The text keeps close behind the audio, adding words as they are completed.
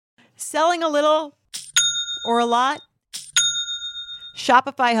Selling a little or a lot?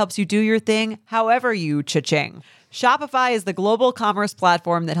 Shopify helps you do your thing however you cha-ching. Shopify is the global commerce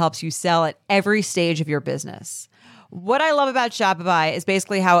platform that helps you sell at every stage of your business. What I love about Shopify is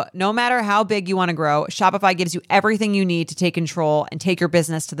basically how no matter how big you want to grow, Shopify gives you everything you need to take control and take your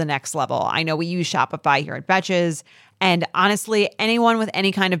business to the next level. I know we use Shopify here at Betches, and honestly, anyone with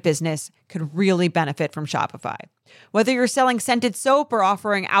any kind of business could really benefit from Shopify. Whether you're selling scented soap or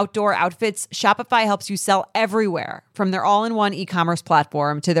offering outdoor outfits, Shopify helps you sell everywhere, from their all-in-one e-commerce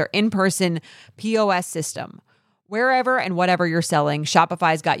platform to their in-person POS system. Wherever and whatever you're selling,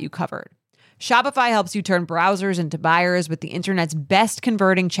 Shopify's got you covered. Shopify helps you turn browsers into buyers with the internet's best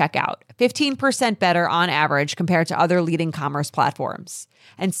converting checkout, 15% better on average compared to other leading commerce platforms.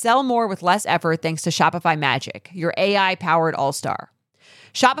 And sell more with less effort thanks to Shopify Magic, your AI-powered all-star.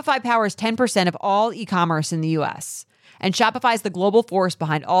 Shopify powers 10% of all e-commerce in the U.S., and Shopify is the global force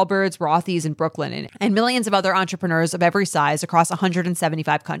behind Allbirds, Rothy's, and Brooklyn, and millions of other entrepreneurs of every size across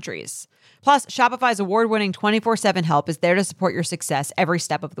 175 countries. Plus, Shopify's award-winning 24/7 help is there to support your success every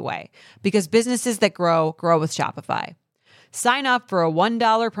step of the way, because businesses that grow, grow with Shopify. Sign up for a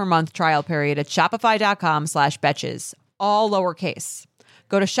 $1 per month trial period at shopify.com/betches, all lowercase.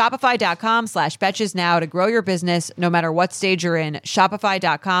 Go to shopify.com/betches now to grow your business no matter what stage you're in.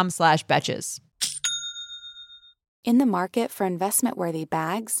 Shopify.com/betches. In the market for investment-worthy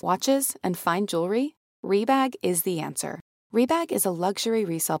bags, watches, and fine jewelry, RHOBH is the answer. RHOBH is a luxury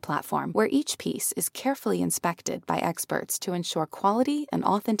resale platform where each piece is carefully inspected by experts to ensure quality and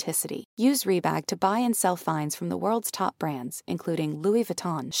authenticity. Use RHOBH to buy and sell finds from the world's top brands, including Louis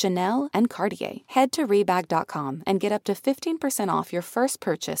Vuitton, Chanel, and Cartier. Head to RHOBH.com and get up to 15% off your first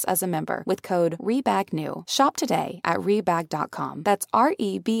purchase as a member with code RHOBHNEW. Shop today at RHOBH.com. That's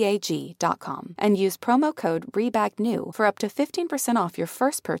REBAG.com. And use promo code RHOBHNEW for up to 15% off your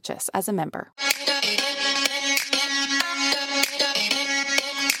first purchase as a member.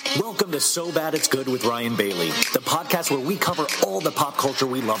 Welcome to So Bad It's Good with Ryan Bailey, the podcast where we cover all the pop culture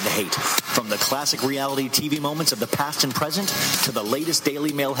we love to hate, from the classic reality TV moments of the past and present to the latest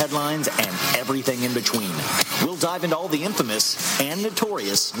Daily Mail headlines and everything in between. We'll dive into all the infamous and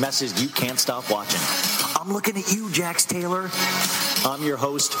notorious messes you can't stop watching. I'm looking at you, Jax Taylor. I'm your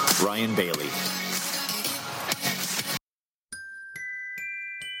host, Ryan Bailey.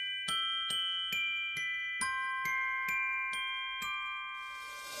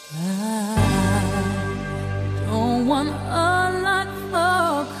 I don't want a lot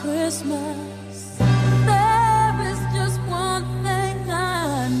for Christmas. There is just one thing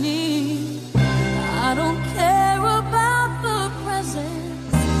I need. I don't care about the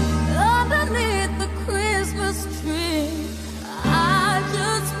presents underneath the Christmas tree. I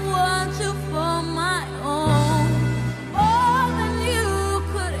just want you for my own, more than you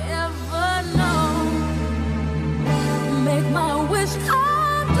could ever know. Make my wish come.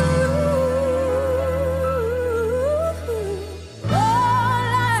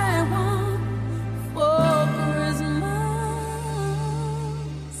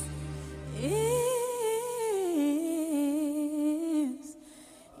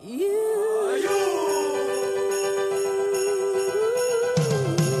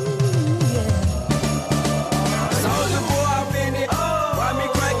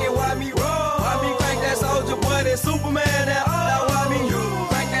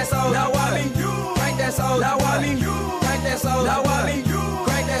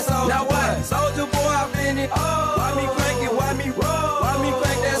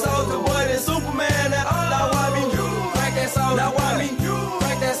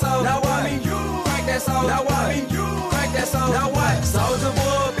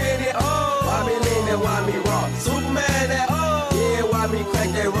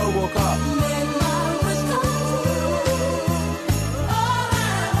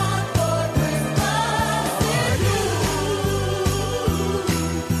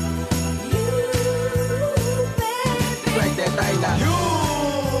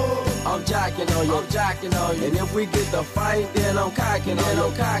 I'm jocking on you. And if we get the fight, then I'm cocking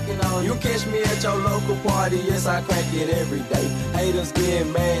on you. You catch me at your local party, yes, I crank it every day. Haters get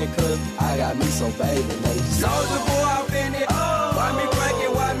mad, cause I got me some baby ladies. Soldier boy, I'm in it. Why me crank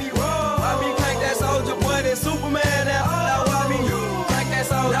it, why me roll? Why me crank that soldier boy, that Superman now? Now why me you crank that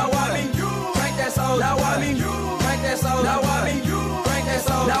soldier? Now why me you crank that soldier? Now why me you crank that soldier? Now why me you crank that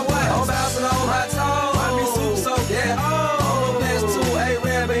soldier? Now what? I'm bouncing on my toes. Why me super so yeah? I'm a best to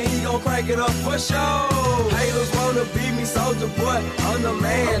A-Rab and he gon' crank it up for sure. Haters wanna beat me, soldier boy, I'm the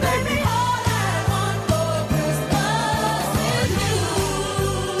man, they be.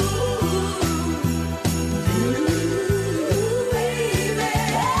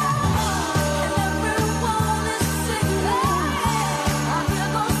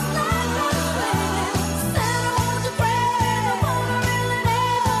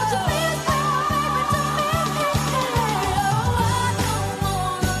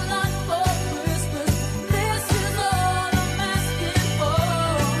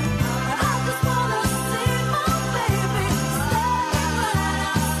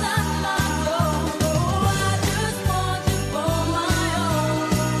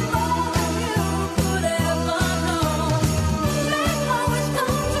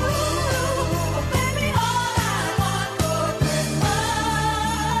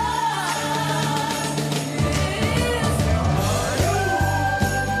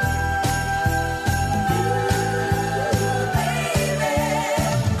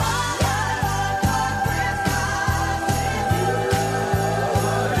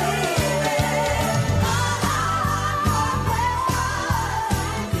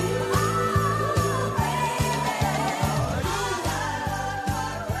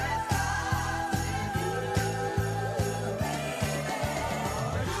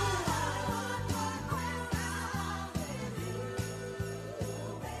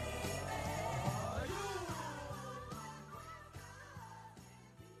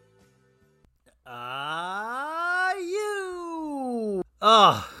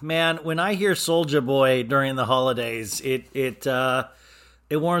 Oh man, when I hear Soulja Boy during the holidays, it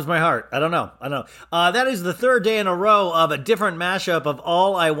warms my heart. I don't know. That is the third day in a row of a different mashup of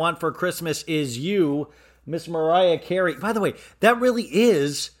All I Want for Christmas Is You, Miss Mariah Carey. By the way, that really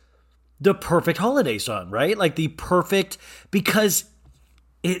is the perfect holiday song, right? Like the perfect, because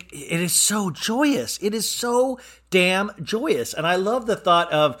it is so joyous. It is so damn joyous. And I love the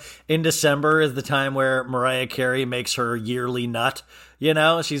thought of in December is the time where Mariah Carey makes her yearly nut. You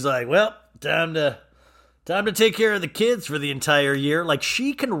know, she's like, well, time to take care of the kids for the entire year. Like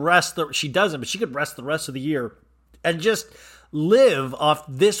she can rest, she doesn't, but she could rest the rest of the year and just live off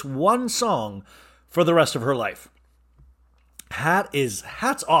this one song for the rest of her life.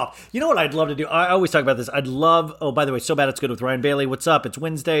 Hats off. You know what I'd love to do? I always talk about this. Oh, by the way, So Bad It's Good with Ryan Bailey. What's up? It's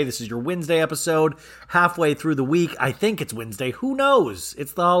Wednesday. This is your Wednesday episode. Halfway through the week. I think it's Wednesday. Who knows?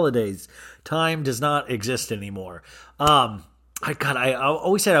 It's the holidays. Time does not exist anymore. I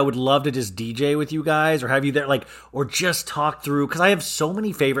always said I would love to just DJ with you guys or have you there, like, or just talk through, because I have so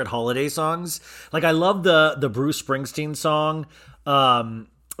many favorite holiday songs. Like, I love the Bruce Springsteen song.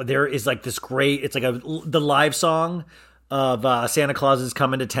 There is like this great, it's like the live song of Santa Claus is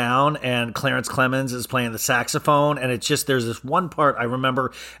Coming to Town, and Clarence Clemens is playing the saxophone, and it's just, there's this one part I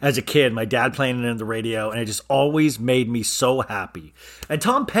remember as a kid, my dad playing it on the radio, and it just always made me so happy. And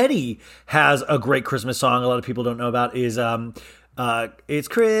Tom Petty has a great Christmas song a lot of people don't know about, is It's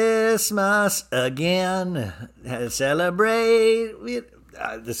Christmas Again, Celebrate.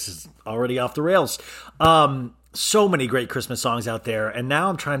 This is already off the rails. So many great Christmas songs out there, and now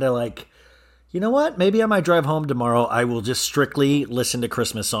I'm trying to, like, you know what? Maybe on my drive home tomorrow, I will just strictly listen to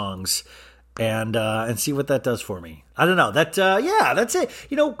Christmas songs and see what that does for me. I don't know. That's it.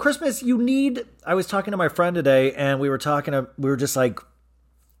 You know, Christmas, I was talking to my friend today, and we were just like,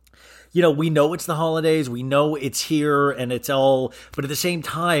 you know, we know it's the holidays, we know it's here, and it's all, but at the same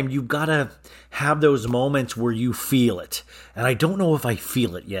time, you've got to have those moments where you feel it. And I don't know if I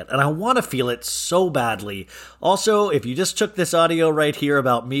feel it yet, and I want to feel it so badly. Also, if you just took this audio right here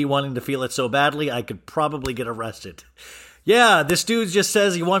about me wanting to feel it so badly, I could probably get arrested. Yeah, this dude just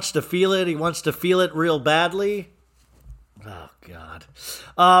says he wants to feel it. He wants to feel it real badly. Oh, God.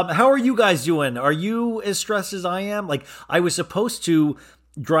 How are you guys doing? Are you as stressed as I am? Like, I was supposed to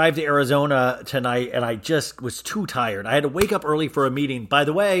drive to Arizona tonight, and I just was too tired. I had to wake up early for a meeting. By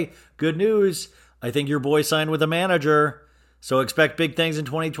the way, good news. I think your boy signed with a manager. So expect big things in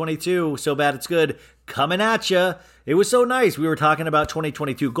 2022. So Bad It's Good coming at you. It was so nice. We were talking about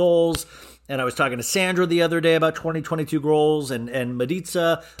 2022 goals, and I was talking to Sandra the other day about 2022 goals, and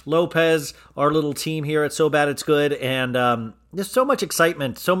Maritza Lopez, our little team here at So Bad It's Good, and there's so much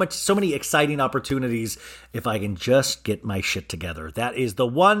excitement, so many exciting opportunities if I can just get my shit together. That is the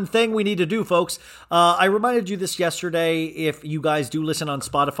one thing we need to do, folks. I reminded you this yesterday. If you guys do listen on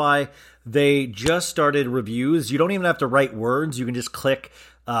Spotify, they just started reviews. You don't even have to write words. You can just click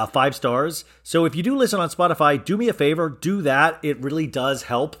 5 stars. So if you do listen on Spotify, do me a favor, do that. It really does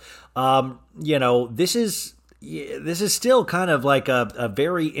help. You know, this is still kind of like a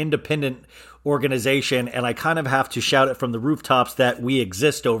very independent organization, and I kind of have to shout it from the rooftops that we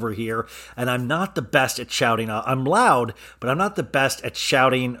exist over here, and I'm not the best at shouting. I'm loud, but I'm not the best at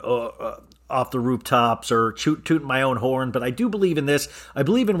shouting off the rooftops or tooting my own horn, but I do believe in this. I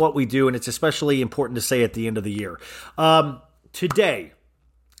believe in what we do, and it's especially important to say at the end of the year. Today,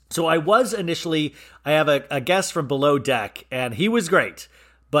 so I have a guest from Below Deck, and he was great.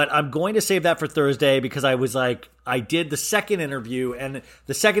 But I'm going to save that for Thursday because I was like, I did the second interview, and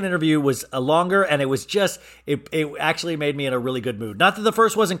the second interview was longer, and it was just, it actually made me in a really good mood. Not that the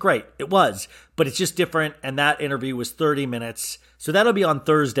first wasn't great. It was, but it's just different, and that interview was 30 minutes. So that'll be on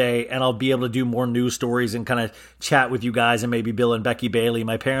Thursday, and I'll be able to do more news stories and kind of chat with you guys, and maybe Bill and Becky Bailey.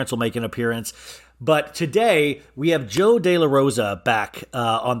 My parents will make an appearance. But today, we have Joe De La Rosa back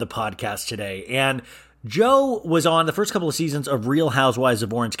on the podcast today, and Joe was on the first couple of seasons of Real Housewives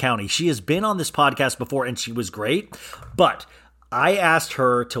of Orange County. She has been on this podcast before, and she was great. But I asked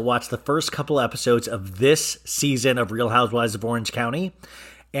her to watch the first couple episodes of this season of Real Housewives of Orange County,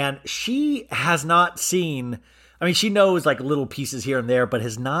 and she has not seen, I mean, she knows like little pieces here and there, but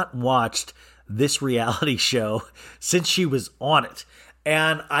has not watched this reality show since she was on it.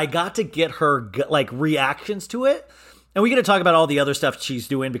 And I got to get her like reactions to it. And we're going to talk about all the other stuff she's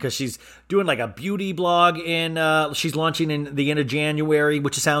doing, because she's doing like a beauty blog she's launching in the end of January,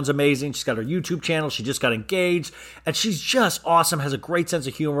 which sounds amazing. She's got her YouTube channel. She just got engaged, and she's just awesome. Has a great sense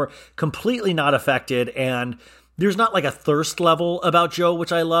of humor, completely not affected. And there's not like a thirst level about Joe,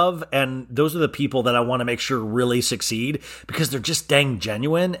 which I love. And those are the people that I want to make sure really succeed, because they're just dang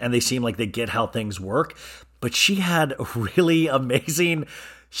genuine, and they seem like they get how things work. but she had really amazing,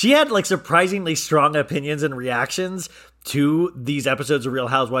 she had like surprisingly strong opinions and reactions to these episodes of Real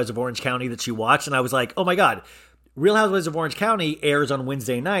Housewives of Orange County that she watched. And I was like, oh my God, Real Housewives of Orange County airs on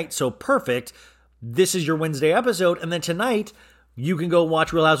Wednesday night. So perfect. This is your Wednesday episode. And then tonight, you can go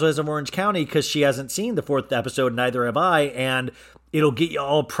watch Real Housewives of Orange County because she hasn't seen the 4th episode, neither have I, and it'll get you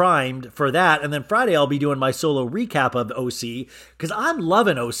all primed for that. And then Friday, I'll be doing my solo recap of OC because I'm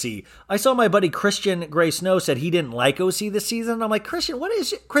loving OC. I saw my buddy Christian Gray Snow said he didn't like OC this season. And I'm like, Christian,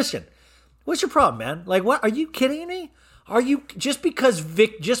 what's your problem, man? Like, what? Are you kidding me? Are you just because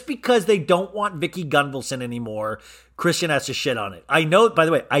they don't want Vicky Gunvalson anymore, Christian has to shit on it. I know, by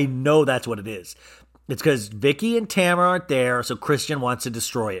the way, I know that's what it is. It's because Vicky and Tamara aren't there, so Christian wants to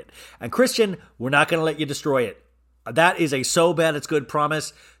destroy it. And Christian, we're not going to let you destroy it. That is a so bad it's good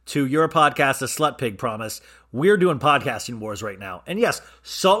promise to your podcast, a slut pig promise. We're doing podcasting wars right now. And yes,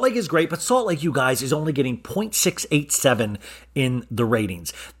 Salt Lake is great, but Salt Lake, you guys, is only getting 0.687 in the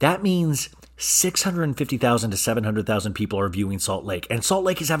ratings. That means 650,000 to 700,000 people are viewing Salt Lake. And Salt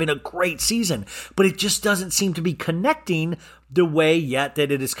Lake is having a great season, but it just doesn't seem to be connecting the way yet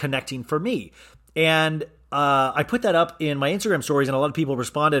that it is connecting for me. And I put that up in my Instagram stories, and a lot of people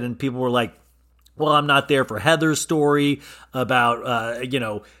responded, and people were like, well, I'm not there for Heather's story about,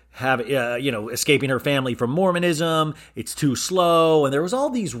 escaping her family from Mormonism. It's too slow. And there was all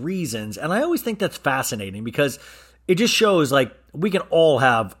these reasons. And I always think that's fascinating because it just shows like we can all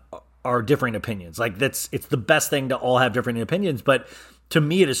have our differing opinions. Like it's the best thing to all have different opinions. But to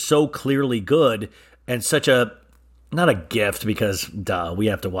me, it is so clearly good and such a, not a gift because we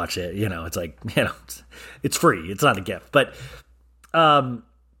have to watch it. It's like, it's free. It's not a gift, but,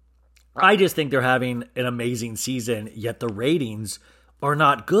 I just think they're having an amazing season, yet the ratings are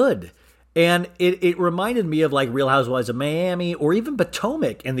not good. And it reminded me of like Real Housewives of Miami or even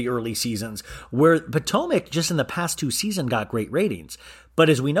Potomac in the early seasons, where Potomac just in the past 2 seasons got great ratings. But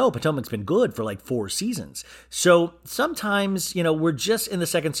as we know, Potomac's been good for like 4 seasons. So sometimes, we're just in the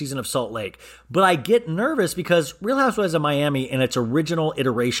 2nd season of Salt Lake. But I get nervous because Real Housewives of Miami in its original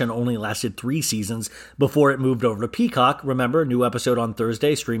iteration only lasted 3 seasons before it moved over to Peacock. Remember, new episode on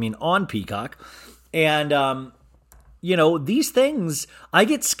Thursday, streaming on Peacock. And, these things, I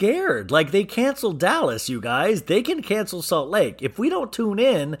get scared. Like they canceled Dallas, you guys. They can cancel Salt Lake. If we don't tune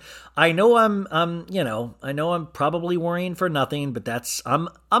in, I know I'm probably worrying for nothing, but I'm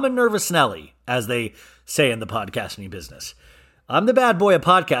a nervous Nelly, as they say in the podcasting business. I'm the bad boy of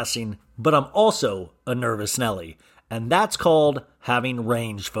podcasting, but I'm also a nervous Nelly. And that's called having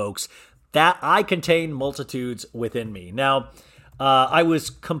range, folks. That I contain multitudes within me. Now, I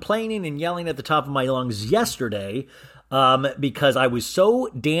was complaining and yelling at the top of my lungs yesterday because I was so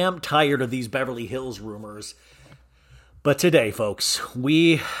damn tired of these Beverly Hills rumors. But today, folks,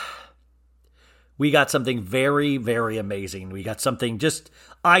 we got something very, very amazing. We got something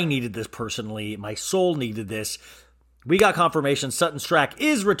I needed this personally. My soul needed this. We got confirmation Sutton Stracke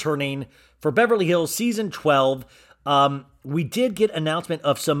is returning for Beverly Hills Season 12. We did get announcement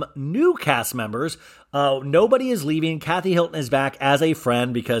of some new cast members. Nobody is leaving. Kathy Hilton is back as a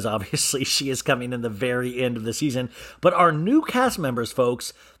friend because obviously she is coming in the very end of the season. But our new cast members,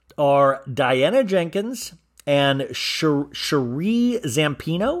 folks, are Diana Jenkins and Cherie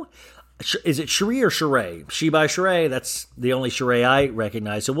Zampino. Is it Cherie or Sheree? She by Sheree. That's the only Sheree I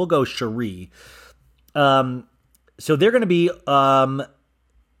recognize. So we'll go Cherie. So they're going to be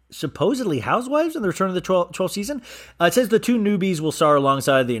supposedly Housewives in the return of the 12th season. It says the 2 newbies will star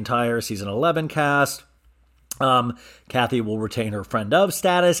alongside the entire season 11 cast. Kathy will retain her friend of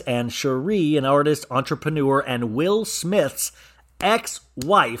status, and Cherie, an artist, entrepreneur, and Will Smith's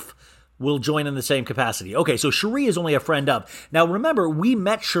ex-wife, will join in the same capacity. Okay, so Cherie is only a friend of. Now, remember, we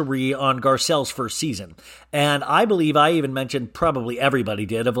met Cherie on Garcelle's first season, and I believe I even mentioned, probably everybody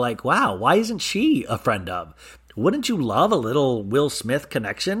did, of like, wow, why isn't she a friend of? Wouldn't you love a little Will Smith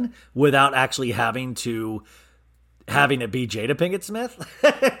connection without actually having it be Jada Pinkett Smith?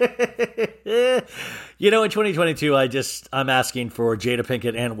 In 2022, I'm asking for Jada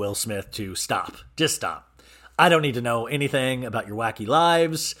Pinkett and Will Smith to stop. Just stop. I don't need to know anything about your wacky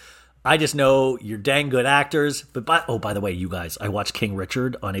lives. I just know you're dang good actors. But by the way, you guys, I watched King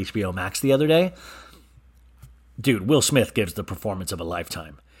Richard on HBO Max the other day. Dude, Will Smith gives the performance of a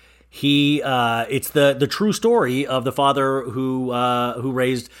lifetime. It's the true story of the father who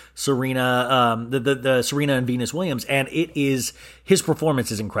raised Serena, the Serena and Venus Williams, and his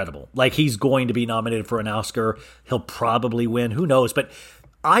performance is incredible. Like he's going to be nominated for an Oscar. He'll probably win. Who knows? But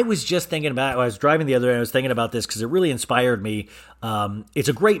I was just thinking about. I was driving the other day. I was thinking about this because it really inspired me. It's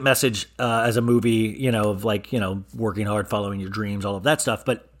a great message as a movie, of working hard, following your dreams, all of that stuff.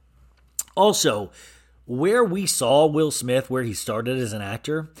 But also, where we saw Will Smith, where he started as an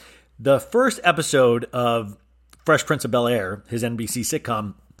actor, the first episode of Fresh Prince of Bel-Air, his NBC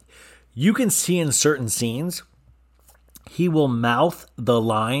sitcom, you can see in certain scenes, he will mouth the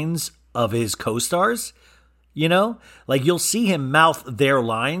lines of his co-stars, you know? Like, you'll see him mouth their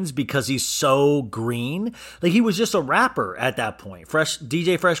lines because he's so green. Like, he was just a rapper at that point.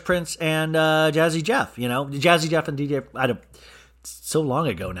 DJ Fresh Prince and Jazzy Jeff, you know? Jazzy Jeff and DJ... so long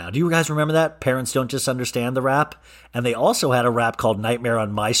ago now. Do you guys remember that? Parents Don't Just Understand the rap? And they also had a rap called Nightmare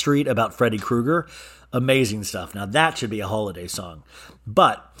on My Street about Freddy Krueger. Amazing stuff. Now, that should be a holiday song.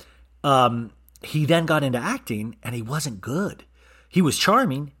 But he then got into acting, and he wasn't good. He was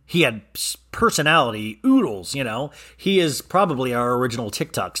charming. He had personality oodles, you know. He is probably our original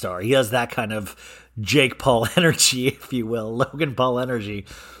TikTok star. He has that kind of Jake Paul energy, if you will, Logan Paul energy.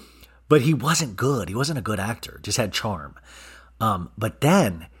 But he wasn't good. He wasn't a good actor. Just had charm. But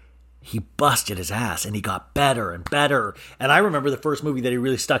then he busted his ass and he got better and better. And I remember the first movie that he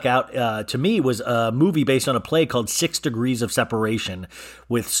really stuck out to me was a movie based on a play called 6 Degrees of Separation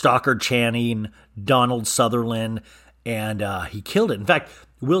with Stockard Channing, Donald Sutherland, and he killed it. In fact,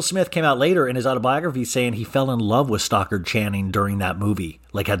 Will Smith came out later in his autobiography saying he fell in love with Stockard Channing during that movie,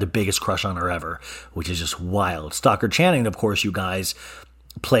 like had the biggest crush on her ever, which is just wild. Stockard Channing, of course, you guys,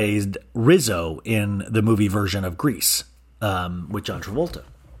 played Rizzo in the movie version of Grease. With John Travolta.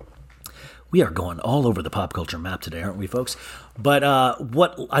 We are going all over the pop culture map today, aren't we, folks? But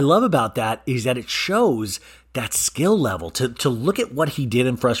what I love about that is that it shows that skill level to look at what he did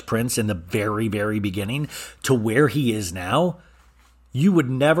in Fresh Prince in the very, very beginning to where he is now. You would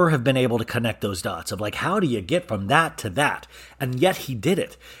never have been able to connect those dots of like, how do you get from that to that? And yet he did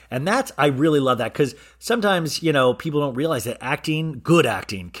it. And I really love that because sometimes, you know, people don't realize that good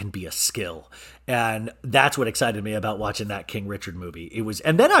acting can be a skill. And that's what excited me about watching that King Richard movie.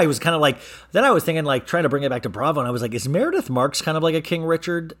 And then I was kind of like, thinking like trying to bring it back to Bravo. And I was like, is Meredith Marks kind of like a King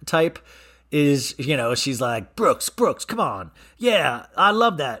Richard type? She's like, Brooks, come on. Yeah, I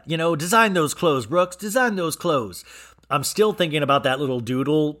love that. You know, design those clothes, Brooks, design those clothes. I'm still thinking about that little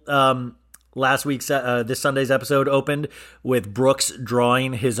doodle. Last week's, this Sunday's episode opened with Brooks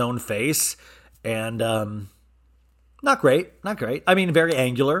drawing his own face. And not great. I mean, very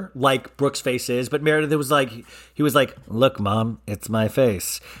angular, like Brooks' face is. But Meredith he was like, look, Mom, it's my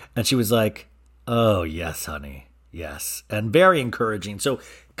face. And she was like, oh, yes, honey. Yes. And very encouraging. So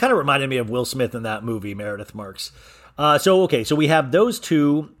kind of reminded me of Will Smith in that movie, Meredith Marks. So we have those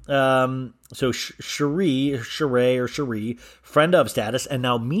two. So Cherie, friend of status. And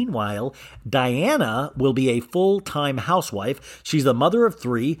now, meanwhile, Diana will be a full-time housewife. She's the mother of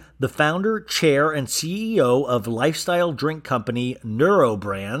 3, the founder, chair, and CEO of lifestyle drink company Neuro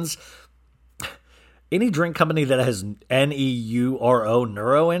Brands. Any drink company that has Neuro,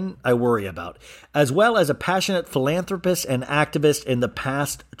 neuro in, I worry about, as well as a passionate philanthropist and activist in the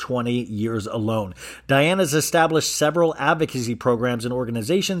past 20 years alone. Diana's established several advocacy programs and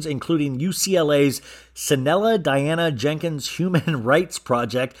organizations, including UCLA's Sanella Diana Jenkins Human Rights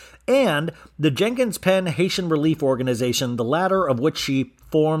Project and the Jenkins Penn Haitian Relief Organization, the latter of which she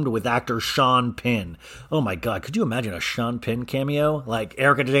formed with actor Sean Penn. Oh my God, could you imagine a Sean Penn cameo? Like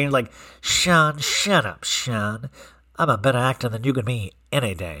Erica Jane, like, Sean, shut up, Sean. I'm a better actor than you can be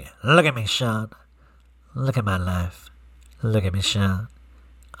any day. Look at me, Sean. Look at my life. Look at me, Sean.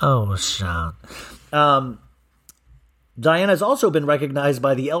 Oh, Sean. Diana has also been recognized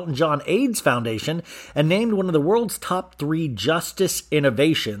by the Elton John AIDS Foundation and named one of the world's top 3 justice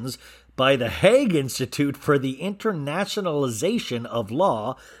innovations by the Hague Institute for the Internationalization of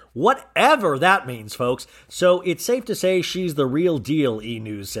Law, whatever that means, folks. So it's safe to say she's the real deal, E!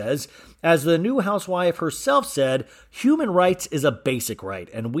 News says. As the new housewife herself said, human rights is a basic right,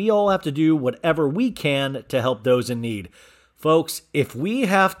 and we all have to do whatever we can to help those in need. Folks, if we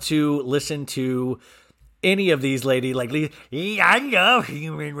have to listen to any of these ladies, like, I love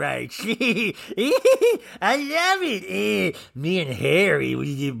human rights. I love it. Me and Harry,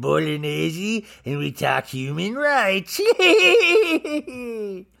 we did Bolognese and we talk human rights.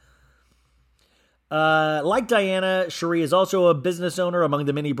 Like Diana, Cherie is also a business owner. Among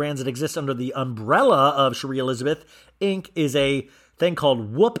the many brands that exist under the umbrella of Cherie Elizabeth Inc. is a thing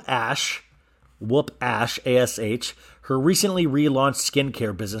called WhoopAsh, ASH, her recently relaunched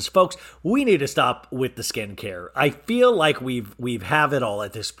skincare business. Folks, we need to stop with the skincare. I feel like we've have it all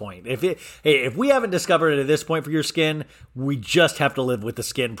at this point. If we haven't discovered it at this point for your skin, we just have to live with the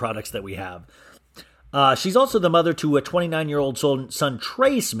skin products that we have. She's also the mother to a 29-year-old son,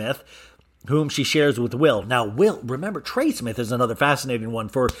 Trey Smith, whom she shares with Will. Now, remember, Trey Smith is another fascinating one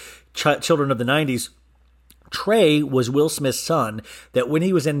for children of the 90s. Trey was Will Smith's son that when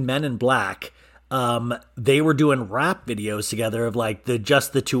he was in Men in Black, they were doing rap videos together of like the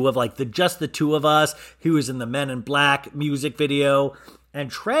Just the Two of Us. He was in the Men in Black music video.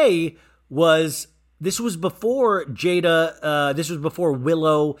 And Trey this was before this was before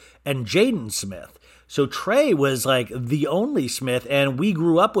Willow and Jaden Smith. So Trey was like the only Smith, and we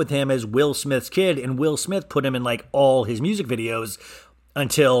grew up with him as Will Smith's kid, and Will Smith put him in like all his music videos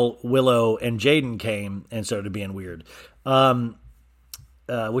until Willow and Jaden came and started being weird.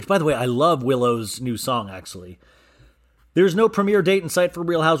 Which, by the way, I love Willow's new song, actually. There's no premiere date in sight for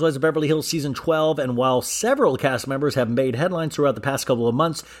Real Housewives of Beverly Hills Season 12, and while several cast members have made headlines throughout the past couple of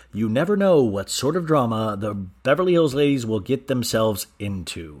months, you never know what sort of drama the Beverly Hills ladies will get themselves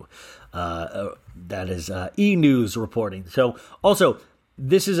into. That is E! News reporting. So, also,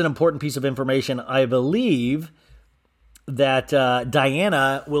 this is an important piece of information. I believe that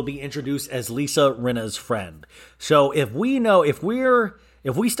Diana will be introduced as Lisa Rinna's friend. So, if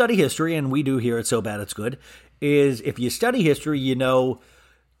we study history, and we do here at So Bad It's Good, is if you study history, you know,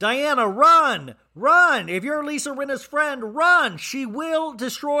 Diana, run! If you're Lisa Rinna's friend, run! She will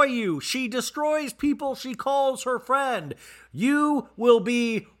destroy you. She destroys people she calls her friend. You will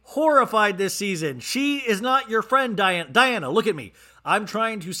be horrified this season. She is not your friend, Diana. Diana, look at me. I'm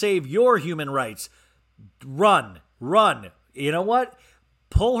trying to save your human rights. Run. You know what?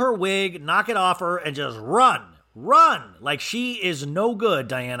 Pull her wig, knock it off her, and just run. Like she is no good,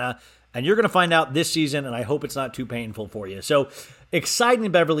 Diana. And you're going to find out this season, and I hope it's not too painful for you. So, exciting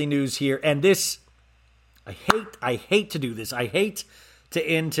Beverly news here. And this, I hate to do this. I hate to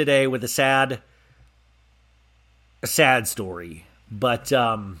end today with a sad story. But,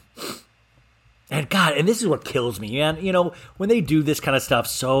 and this is what kills me, man. You know, when they do this kind of stuff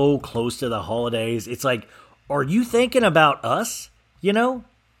so close to the holidays, it's like, are you thinking about us? You know?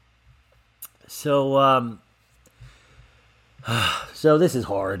 So, so this is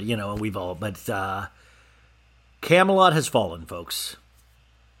hard, you know, but Camelot has fallen, folks.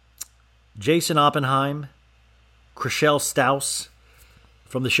 Jason Oppenheim, Chrishelle Staus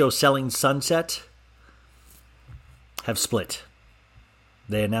from the show Selling Sunset have split.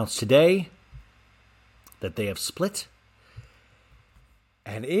 They announced today that they have split.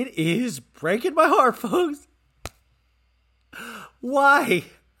 And it is breaking my heart, folks. Why?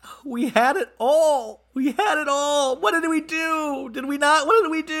 We had it all. What did we do? Did we not? What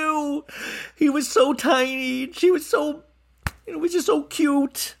did we do? He was so tiny. She was so, it was just so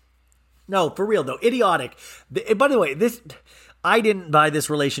cute. No, for real though. Idiotic. By the way, I didn't buy this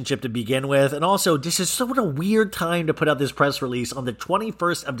relationship to begin with. And also, this is sort of a weird time to put out this press release on the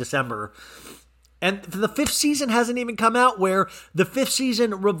 21st of December. And the 5th season hasn't even come out, where the 5th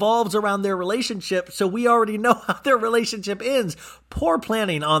season revolves around their relationship, so we already know how their relationship ends. Poor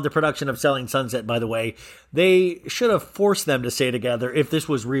planning on the production of Selling Sunset, by the way. They should have forced them to stay together if this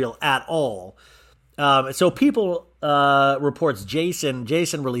was real at all. So People reports Jason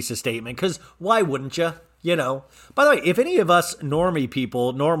released a statement, because why wouldn't you? You know. By the way, if any of us normal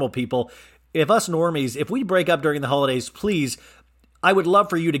people, if us normies, if we break up during the holidays, please, I would love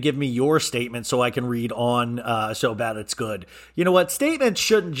for you to give me your statement so I can read on So Bad It's Good. You know what? Statements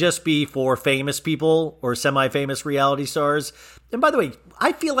shouldn't just be for famous people or semi-famous reality stars. And by the way,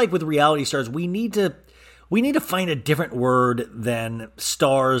 I feel like with reality stars, we need to find a different word than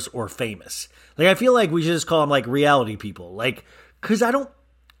stars or famous. Like, I feel like we should just call them like reality people. Like, because I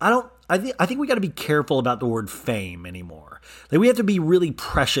think we got to be careful about the word fame anymore. Like, we have to be really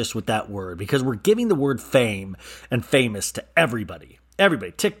precious with that word, because we're giving the word fame and famous to everybody.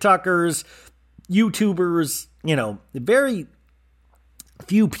 TikTokers, YouTubers, you know, very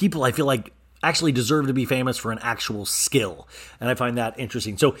few people I feel like actually deserve to be famous for an actual skill. And I find that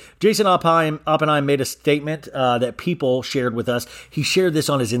interesting. So Jason Oppenheim made a statement that People shared with us. He shared this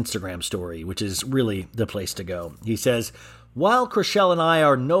on his Instagram story, which is really the place to go. He says, "While Chrishelle and I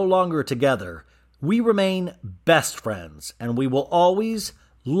are no longer together, we remain best friends, and we will always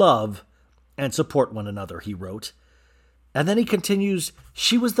love and support one another," he wrote. And then he continues,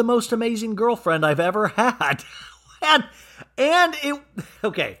 "She was the most amazing girlfriend I've ever had." And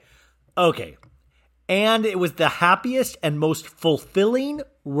it was the happiest and most fulfilling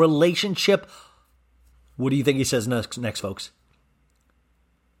relationship. What do you think he says next, folks?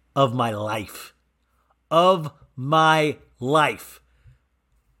 Of my life. Of my life.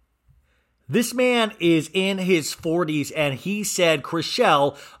 This man is in his 40s, and he said,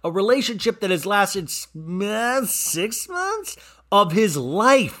 Chrishelle, a relationship that has lasted 6 months of his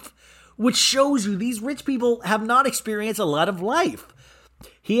life, which shows you these rich people have not experienced a lot of life.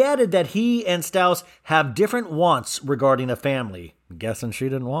 He added that he and Staus have different wants regarding a family, Guessing she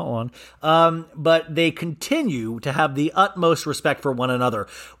didn't want one. But they continue to have the utmost respect for one another,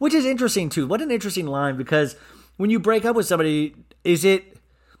 which is interesting too. What an interesting line, because when you break up with somebody, I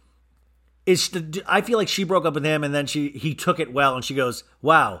feel like she broke up with him and then he took it well, and she goes,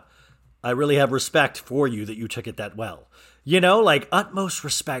 wow, I really have respect for you that you took it that well. You know, like utmost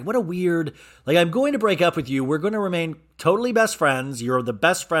respect. What a weird, like, I'm going to break up with you. We're going to remain totally best friends. You're the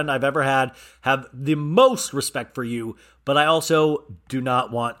best friend I've ever had. Have the most respect for you, but I also do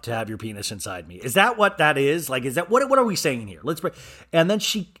not want to have your penis inside me. Is that what that is? Like, is that, what are we saying here? And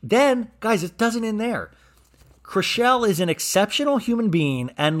then guys, it doesn't end there. Chrishelle is an exceptional human being,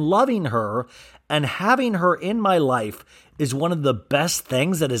 and loving her and having her in my life is one of the best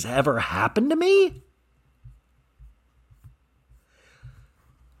things that has ever happened to me.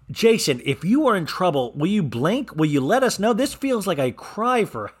 Jason, if you are in trouble, will you blink? Will you let us know? This feels like a cry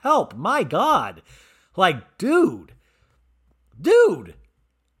for help. My God. Like, dude.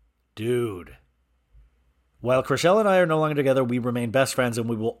 While Chrishelle and I are no longer together, we remain best friends, and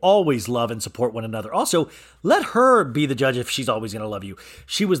we will always love and support one another. Also, let her be the judge if she's always going to love you.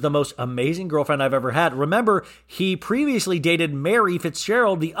 She was the most amazing girlfriend I've ever had. Remember, he previously dated Mary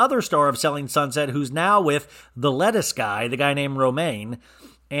Fitzgerald, the other star of Selling Sunset, who's now with the lettuce guy, the guy named Romaine.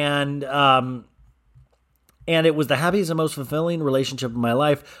 And it was the happiest and most fulfilling relationship of my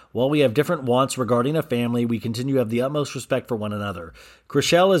life. While we have different wants regarding a family, we continue to have the utmost respect for one another.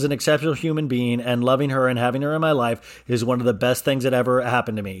 Chrishelle is an exceptional human being, and loving her and having her in my life is one of the best things that ever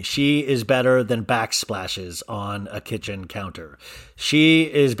happened to me. She is better than backsplashes on a kitchen counter. She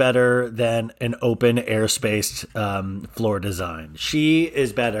is better than an open air-spaced floor design. She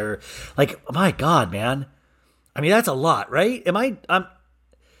is better. Like, my God, man. I mean, that's a lot, right? The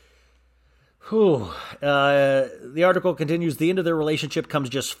article continues, the end of their relationship comes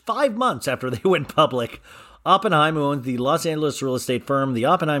just 5 months after they went public. Oppenheim, who owns the Los Angeles real estate firm, the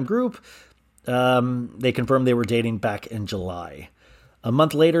Oppenheim Group, they confirmed they were dating back in July. A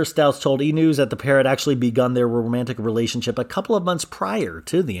month later, Stouts told E! News that the pair had actually begun their romantic relationship a couple of months prior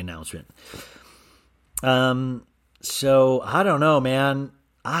to the announcement. So, I don't know, man.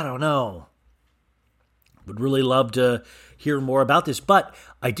 I don't know. Would really love to hear more about this, but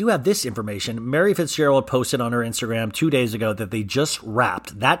I do have this information. Mary Fitzgerald posted on her Instagram 2 days ago that they just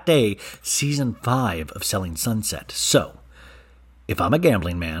wrapped that day season 5 of Selling Sunset. So, if I'm a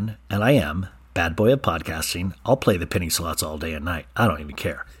gambling man, and I am, bad boy of podcasting, I'll play the penny slots all day and night. I don't even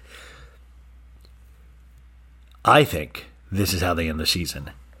care. I think this is how they end the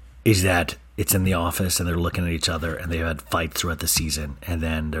season, is that it's in the office and they're looking at each other and they've had fights throughout the season, and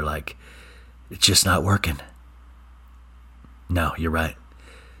then they're like, it's just not working. No, you're right.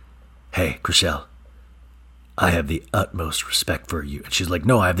 Hey, Chrishelle, I have the utmost respect for you. And she's like,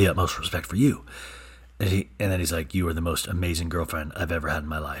 no, I have the utmost respect for you. And then he's like, you are the most amazing girlfriend I've ever had in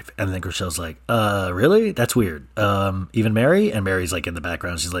my life. And then Chrishelle's like, really? That's weird. Even Mary? And Mary's like in the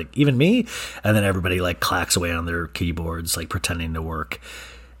background. She's like, even me? And then everybody like clacks away on their keyboards, like pretending to work.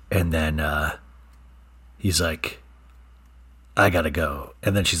 And then he's like, I gotta go.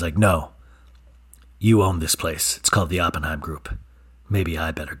 And then she's like, no. You own this place. It's called the Oppenheim Group. Maybe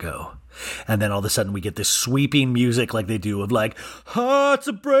I better go. And then all of a sudden we get this sweeping music like they do of like, hearts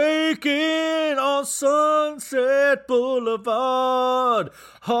are breaking on Sunset Boulevard.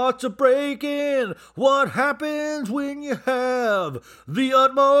 Hearts are breaking. What happens when you have the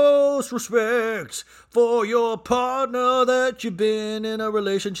utmost respect for your partner that you've been in a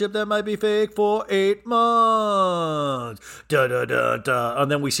relationship that might be fake for 8 months? Da da da da. And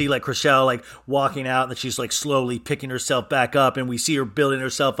then we see like Chrishelle like walking out, and then she's like slowly picking herself back up, and we see her building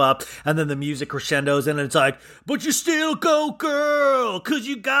herself up, and then the music crescendos, and it's like, but you still go, girl, 'cause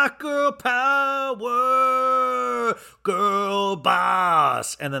you got girl power, girl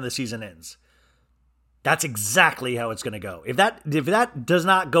boss. And then the season ends. That's exactly how it's going to go. If that does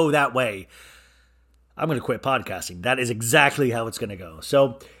not go that way, I'm going to quit podcasting. That is exactly how it's going to go.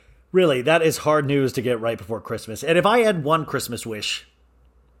 So really, that is hard news to get right before Christmas. And if I had one Christmas wish,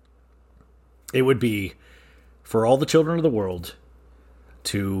 it would be for all the children of the world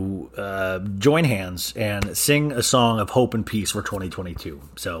to join hands and sing a song of hope and peace for 2022.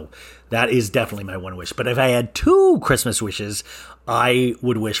 So that is definitely my one wish. But if I had 2 Christmas wishes, I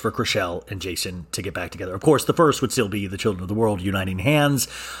would wish for Chrishelle and Jason to get back together. Of course, the first would still be the children of the world uniting hands,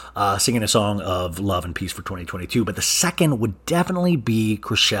 singing a song of love and peace for 2022. But the second would definitely be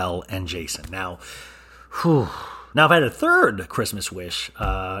Chrishelle and Jason. Now, if I had a third Christmas wish,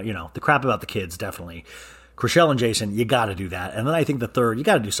 the crap about the kids, definitely. Chrishelle and Jason, you got to do that. And then I think the third, you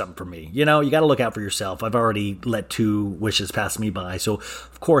got to do something for me. You got to look out for yourself. I've already let 2 wishes pass me by. So,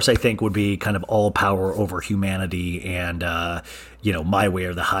 of course, I think would be kind of all power over humanity and, my way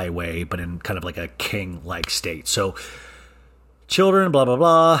or the highway, but in kind of like a king-like state. So, children, blah, blah,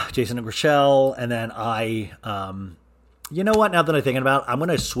 blah, Jason and Chrishelle. And then you know what? Now that I'm thinking about it, I'm going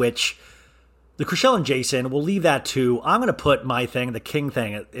to switch the Chrishelle and Jason. We'll leave that too. I'm going to put my thing, the king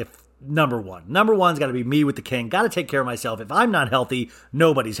thing, if number one. Number one's got to be me with the king. Got to take care of myself. If I'm not healthy,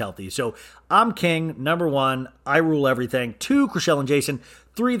 nobody's healthy. So I'm king. Number 1, I rule everything. 2, Chrishelle and Jason.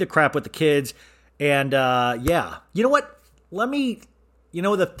 3, the crap with the kids. And yeah, you know what?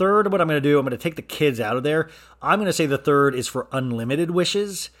 The third, what I'm going to do, I'm going to take the kids out of there. I'm going to say the third is for unlimited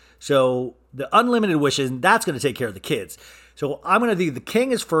wishes. So the unlimited wishes, that's going to take care of the kids. So I'm going to do the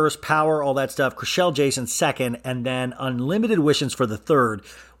king is first, power, all that stuff. Chrishelle, Jason second, and then unlimited wishes for the third.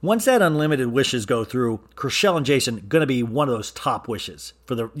 Once that unlimited wishes go through, Chrishelle and Jason going to be one of those top wishes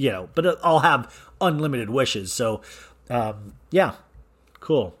for but I'll have unlimited wishes. So, yeah,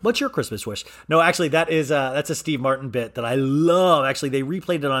 cool. What's your Christmas wish? No, actually, that's a Steve Martin bit that I love. Actually, they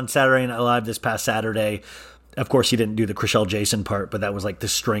replayed it on Saturday Night Live this past Saturday. Of course, he didn't do the Chrishelle Jason part, but that was like the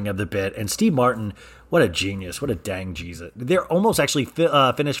string of the bit. And Steve Martin, what a genius. What a dang Jesus. They're almost actually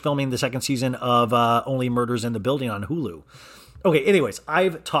finished filming the second season of Only Murders in the Building on Hulu. Okay, anyways,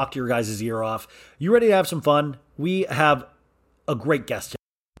 I've talked your guys' ear off. You ready to have some fun? We have a great guest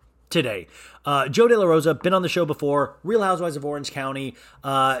today. Jo De La Rosa, been on the show before, Real Housewives of Orange County.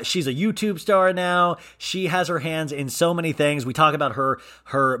 She's a YouTube star now. She has her hands in so many things. We talk about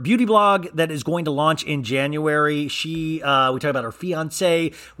her beauty blog that is going to launch in January. We talk about her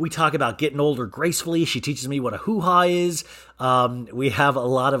fiance. We talk about getting older gracefully. She teaches me what a hoo-ha is. We have a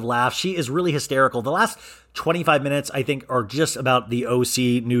lot of laughs. She is really hysterical. The last 25 minutes, I think, are just about the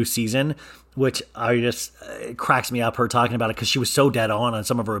OC new season, which it cracks me up, her talking about it, because she was so dead on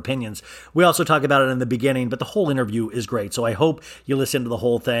some of her opinions. We also talk about it in the beginning, but the whole interview is great. So I hope you listen to the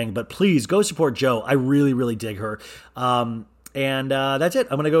whole thing, but please go support Jo. I really, really dig her. And that's it.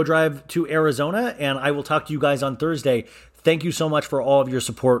 I'm going to go drive to Arizona, and I will talk to you guys on Thursday. Thank you so much for all of your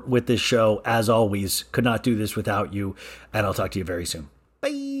support with this show. As always, could not do this without you, and I'll talk to you very soon.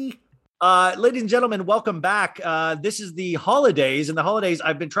 Bye. Ladies and gentlemen, welcome back. This is the holidays. In the holidays,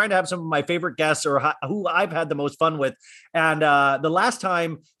 I've been trying to have some of my favorite guests or who I've had the most fun with. And the last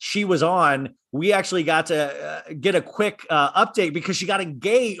time she was on, we actually got to get a quick update because she got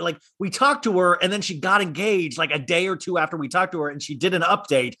engaged. Like, we talked to her and then she got engaged like a day or two after we talked to her, and she did an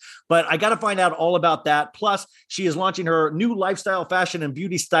update. But I got to find out all about that. Plus, she is launching her new lifestyle, fashion, and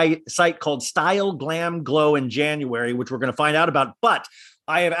beauty site called Style Glam Glow in January, which we're going to find out about. But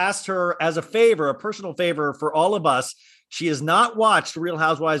I have asked her as a favor, a personal favor for all of us. She has not watched Real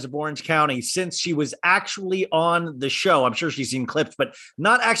Housewives of Orange County since she was actually on the show. I'm sure she's seen clips, but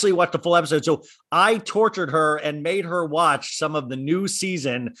not actually watched the full episode. So I tortured her and made her watch some of the new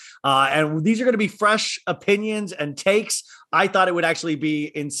season. And these are going to be fresh opinions and takes. I thought it would actually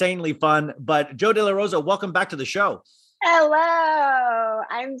be insanely fun. But Jo De La Rosa, welcome back to the show. Hello.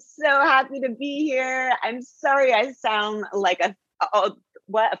 I'm so happy to be here. I'm sorry I sound like a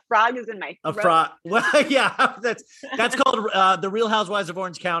frog is in my throat. A frog. Well, yeah, that's called the Real Housewives of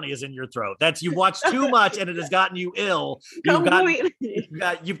Orange County is in your throat. That's, you watched too much and it has gotten you ill.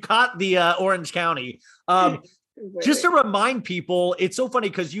 You've caught the Orange County. Just to remind people, it's so funny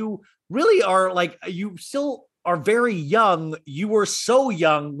because you really are you still are very young. You were so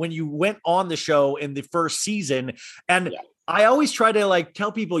young when you went on the show in the first season. And yeah. I always try to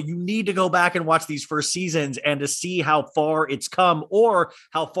tell people you need to go back and watch these first seasons and to see how far it's come or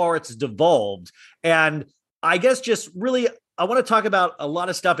how far it's devolved. And I guess just really, I want to talk about a lot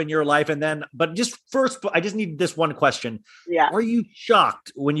of stuff in your life. But just first, I just need this one question. Yeah. Are you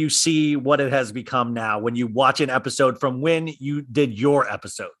shocked when you see what it has become now, when you watch an episode from when you did your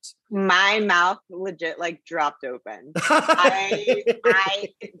episodes? My mouth legit dropped open. I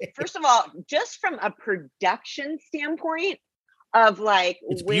first of all, just from a production standpoint of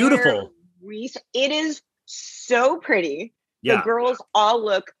it's beautiful. It is so pretty. Yeah. The girls all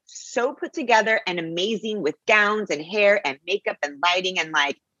look so put together and amazing with gowns and hair and makeup and lighting. And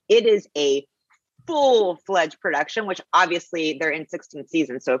it is a full-fledged production, which obviously they're in 16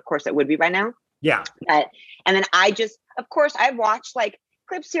 seasons. So of course it would be by now. Yeah. And then of course I've watched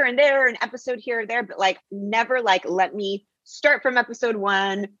clips here and there, an episode here or there, but never let me start from episode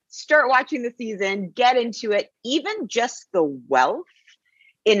 1, start watching the season, get into it. Even just the wealth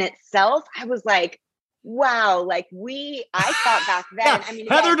in itself, I was wow, like I thought back then, I mean,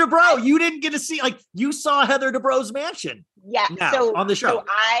 Heather Dubrow, you didn't get to see, like, you saw Heather Dubrow's mansion. Yeah. So on the show,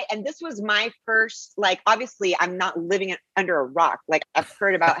 and this was my first, like, obviously I'm not living under a rock. Like, I've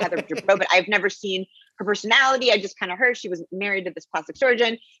heard about Heather Dubrow, but I've never seen her personality. I just kind of heard she was married to this plastic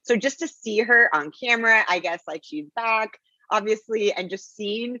surgeon. So just to see her on camera, I guess, like, she's back, obviously, and just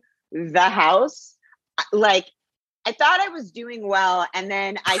seeing the house, like, I thought I was doing well. And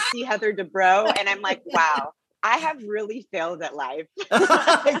then I see Heather Dubrow and I'm like, wow, I have really failed at life.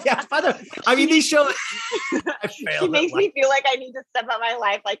 Yeah, I mean, these shows, she makes me feel like I need to step up my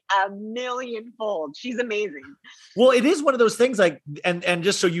life like a millionfold. She's amazing. Well, it is one of those things, like, and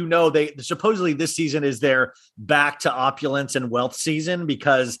just so you know, they supposedly this season is their back to opulence and wealth season,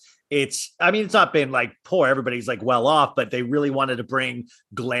 because it's not been like poor. Everybody's like well off, but they really wanted to bring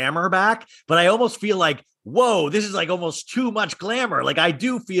glamour back. But I almost feel like, whoa, this is like almost too much glamour. Like, I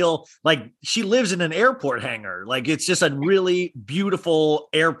do feel like she lives in an airport hangar. Like, it's just a really beautiful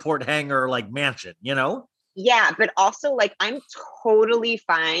airport hangar, like, mansion, you know? Yeah. But also, like, I'm totally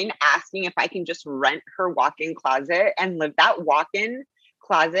fine asking if I can just rent her walk-in closet and live. That walk-in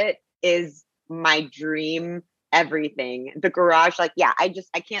closet is my dream. Everything, the garage, like, yeah, I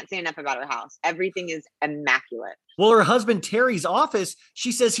can't say enough about her house. Everything is immaculate. Well, her husband Terry's office,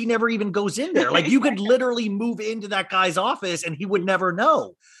 she says he never even goes in there. Like, you could literally move into that guy's office and he would never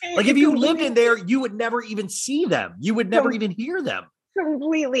know. Like, if you lived in there, you would never even see them. You would never even hear them.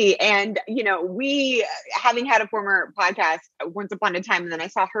 Completely. And, you know, we, having had a former podcast once upon a time, and then I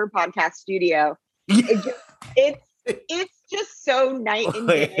saw her podcast studio. It's just so night and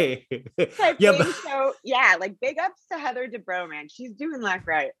day. So yeah, like, big ups to Heather Dubrow, man. She's doing life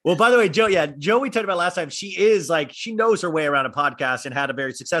right. Well, by the way, Joe we talked about last time. She is like, she knows her way around a podcast and had a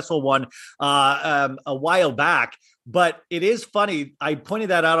very successful one a while back. But it is funny. I pointed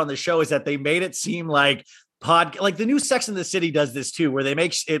that out on the show, is that they made it seem like like the new Sex and the City does this too, where they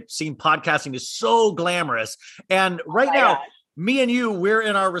make it seem podcasting is so glamorous. And right now, gosh, me and you, we're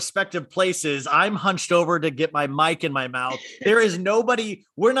in our respective places. I'm hunched over to get my mic in my mouth. There is nobody.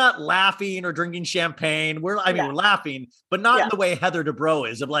 We're not laughing or drinking champagne. We're laughing, but not in the way Heather Dubrow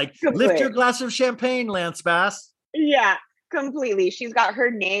is, of like, lift your glass of champagne, Lance Bass. Yeah, completely. She's got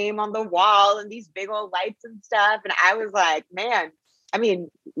her name on the wall and these big old lights and stuff. And I was like, man, I mean,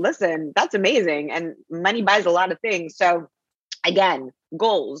 listen, that's amazing. And money buys a lot of things. So again,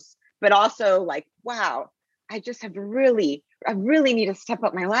 goals, but also like, wow, I really need to step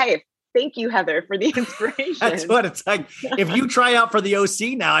up my life. Thank you, Heather, for the inspiration. That's what it's like. If you try out for the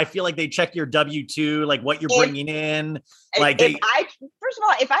OC now, I feel like they check your W-2, like what you're bringing in. Like, first of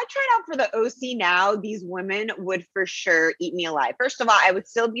all, if I tried out for the OC now, these women would for sure eat me alive. First of all, I would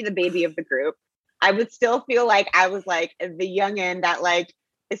still be the baby of the group. I would still feel like I was like the youngin' that like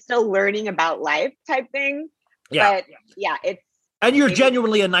is still learning about life type thing. Yeah. But yeah, and you're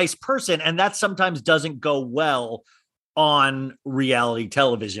genuinely a nice person, and that sometimes doesn't go well on reality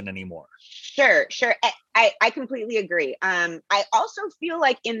television anymore. Sure. I completely agree. I also feel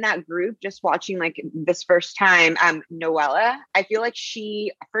like in that group, just watching like this first time, Noella, I feel like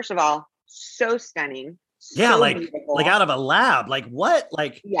she, first of all, so stunning. Yeah, so like beautiful. Like out of a lab. Like what?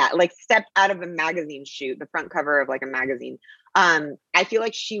 Like, yeah, like stepped out of a magazine shoot, the front cover of like a magazine. I feel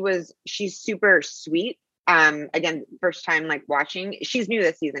like she's super sweet. Again, first time like watching. She's new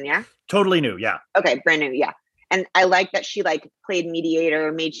this season, yeah? Totally new, yeah. Okay, brand new, yeah. And I like that she like played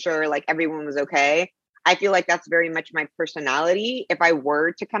mediator, made sure like everyone was okay. I feel like that's very much my personality. If I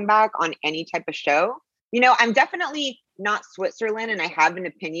were to come back on any type of show, you know, I'm definitely not Switzerland and I have an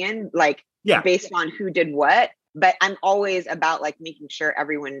opinion like based on who did what, but I'm always about like making sure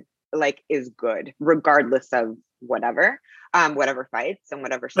everyone like is good, regardless of whatever fights and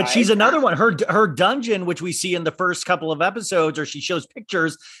whatever sides. But she's another one. Her dungeon, which we see in the first couple of episodes, or she shows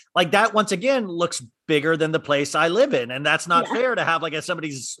pictures like that, once again looks bigger than the place I live in, and that's not fair to have like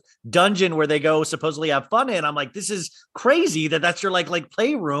somebody's dungeon where they go supposedly have fun in. I'm like, this is crazy that's your like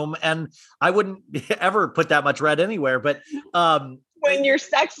playroom, and I wouldn't ever put that much red anywhere. But when your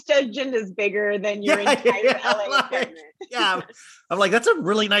sex dungeon is bigger than your entire LA apartment. Yeah, I'm like, that's a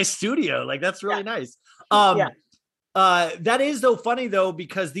really nice studio. Like that's really nice. That is though funny though,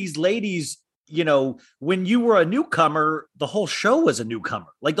 because these ladies, you know, when you were a newcomer, the whole show was a newcomer.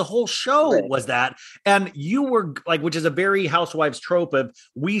 Like the whole show was that. And you were like, which is a very Housewives trope of,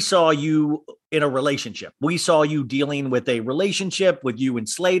 we saw you in a relationship. We saw you dealing with a relationship with you and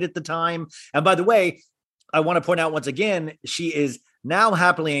Slade at the time. And by the way, I want to point out once again, she is now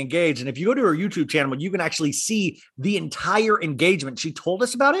happily engaged. And if you go to her YouTube channel, you can actually see the entire engagement. She told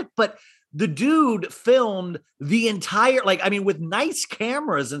us about it, but the dude filmed the entire, like, I mean, with nice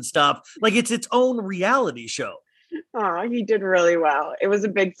cameras and stuff, like it's its own reality show. Oh, he did really well. It was a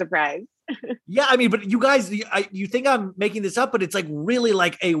big surprise. Yeah, I mean, but you guys, you think I'm making this up, but it's like really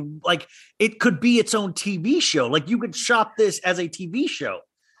like it could be its own TV show. Like you could shop this as a TV show.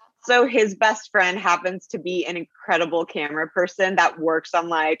 So his best friend happens to be an incredible camera person that works on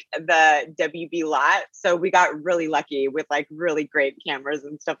like the WB lot. So we got really lucky with like really great cameras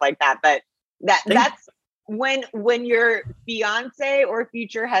and stuff like that. But that's when your fiance or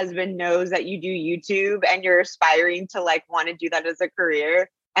future husband knows that you do YouTube and you're aspiring to like want to do that as a career,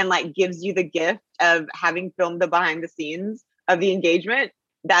 and like gives you the gift of having filmed the behind the scenes of the engagement,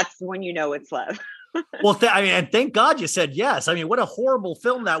 that's when you know it's love. Well, I mean, and thank God you said yes. I mean, what a horrible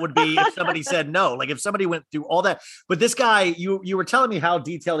film that would be if somebody said no. Like if somebody went through all that. But this guy, you were telling me how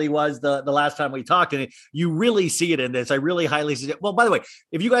detailed he was the last time we talked, and you really see it in this. I really highly suggest. Well, by the way,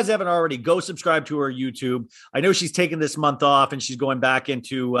 if you guys haven't already, go subscribe to her YouTube. I know she's taken this month off and she's going back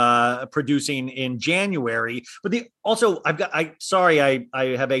into producing in January. But I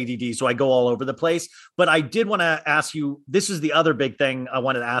have ADD, so I go all over the place. But I did want to ask you. This is the other big thing I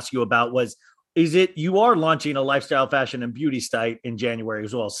wanted to ask you about was. You are launching a lifestyle, fashion, and beauty site in January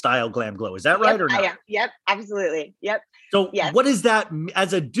as well, Style Glam Glow. Is that right or not? I am. Yep, absolutely. Yep. So What is that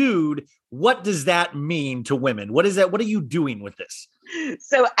as a dude? What does that mean to women? What is that? What are you doing with this?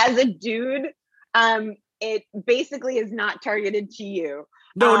 So as a dude, it basically is not targeted to you.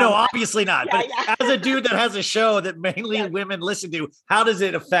 No, obviously not. But as a dude that has a show that mainly women listen to, how does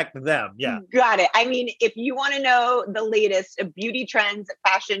it affect them? Yeah. Got it. I mean, if you want to know the latest beauty trends,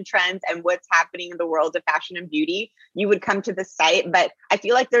 fashion trends, and what's happening in the world of fashion and beauty, you would come to the site. But I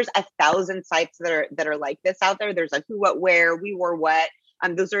feel like there's 1,000 sites that are like this out there. There's a Who, What, Where, We Wore What.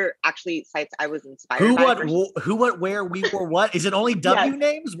 Those are actually sites I was inspired by. Who, what, where, we were what? Is it only W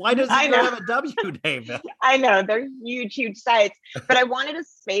names? Why does it have a W name? I know, they're huge, huge sites. But I wanted a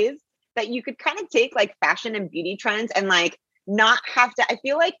space that you could kind of take like fashion and beauty trends and like not have to, I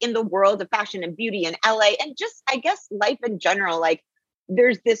feel like in the world of fashion and beauty in LA and just, I guess, life in general, like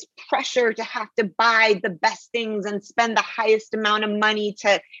there's this pressure to have to buy the best things and spend the highest amount of money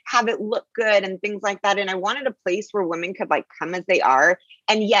to have it look good and things like that. And I wanted a place where women could like come as they are.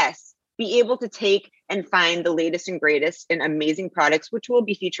 And yes, be able to take and find the latest and greatest and amazing products, which will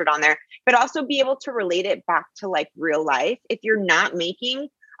be featured on there, but also be able to relate it back to like real life. If you're not making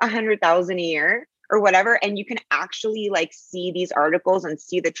 100,000 a year or whatever, and you can actually like see these articles and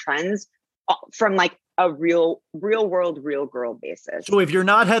see the trends from like a real world, real girl basis. So if you're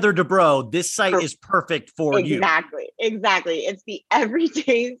not Heather Dubrow, this site is perfect for you. Exactly. It's the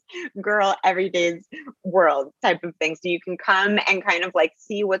everyday's girl, everyday's world type of thing. So you can come and kind of like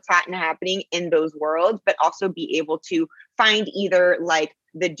see what's happening in those worlds, but also be able to find either like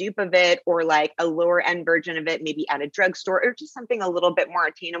the dupe of it or like a lower end version of it, maybe at a drugstore or just something a little bit more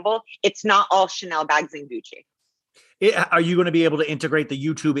attainable. It's not all Chanel bags and Gucci. Are you going to be able to integrate the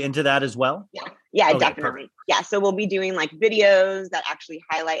YouTube into that as well? Yeah, okay, definitely. Perfect. Yeah. So we'll be doing like videos that actually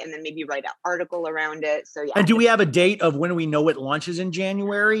highlight and then maybe write an article around it. So yeah. And do we have a date of when we know it launches in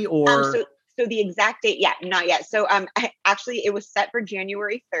January or? So the exact date, not yet. So actually it was set for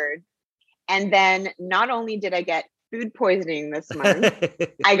January 3rd. And then not only did I get food poisoning this month,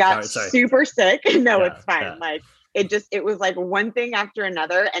 I got super sick. No, it's fine. Yeah. Like it was like one thing after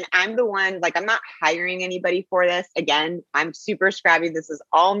another. And I'm the one, like, I'm not hiring anybody for this. Again, I'm super scrappy. This is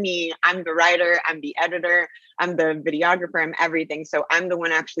all me. I'm the writer. I'm the editor. I'm the videographer. I'm everything. So I'm the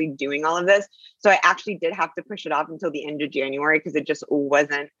one actually doing all of this. So I actually did have to push it off until the end of January because it just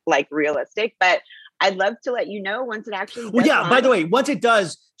wasn't like realistic. But I'd love to let you know once it actually does launch. By the way, once it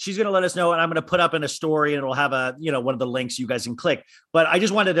does, she's going to let us know, and I'm going to put up in a story and it'll have one of the links you guys can click. But I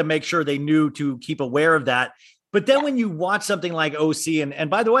just wanted to make sure they knew to keep aware of that. But then when you watch something like OC, and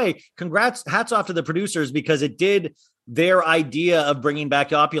by the way, hats off to the producers because it did their idea of bringing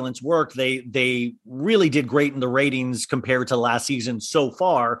back Opulence work. They really did great in the ratings compared to last season so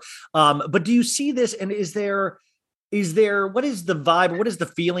far. But do you see this? And is there, what is the vibe? What is the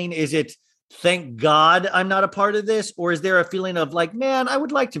feeling? Is it, thank God I'm not a part of this? Or is there a feeling of like, man, I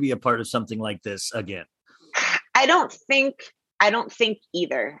would like to be a part of something like this again? I don't think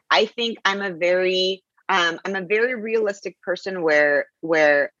either. I think I'm a very realistic person where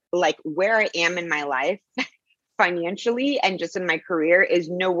I am in my life financially and just in my career is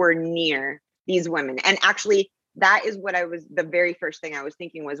nowhere near these women. And actually that is what the very first thing I was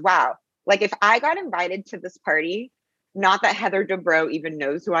thinking was, wow, like if I got invited to this party, not that Heather Dubrow even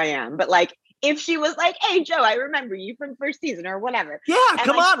knows who I am, but like if she was like, hey, Joe, I remember you from first season or whatever. Yeah, and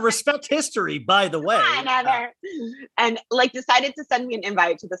come on, respect history, by the way. And like decided to send me an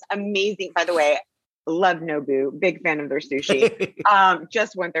invite to this amazing, by the way, love Nobu, big fan of their sushi.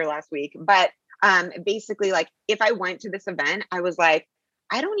 Just went there last week. But basically, like, if I went to this event, I was like,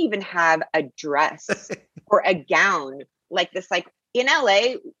 I don't even have a dress or a gown like this. Like in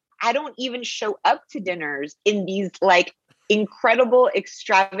LA, I don't even show up to dinners in these like incredible,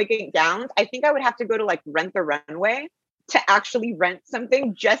 extravagant gowns. I think I would have to go to like Rent the Runway to actually rent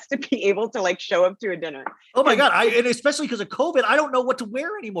something just to be able to like show up to a dinner. Oh my God. And especially because of COVID, I don't know what to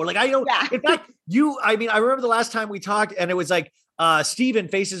wear anymore. Like I don't, in fact, I remember the last time we talked and it was like, Steven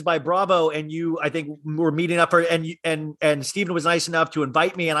Faces by Bravo. And you, I think were meeting up for, and Steven was nice enough to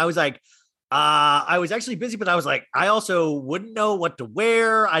invite me. And I was like, I was actually busy, but I was like, I also wouldn't know what to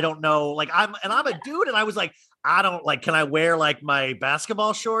wear. I don't know. Like I'm a dude. And I was like, I don't like, can I wear like my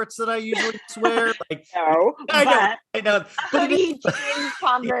basketball shorts that I usually wear? Like, no, I know. But jeans,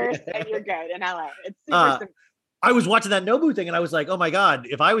 Converse, and you're good in LA. It's super simple. I was watching that Nobu thing and I was like, oh my God,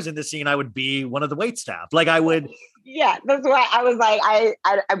 if I was in this scene, I would be one of the wait staff. Like I would. Yeah, that's why I was like,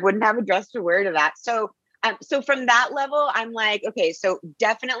 I wouldn't have a dress to wear to that. So from that level, I'm like, okay, so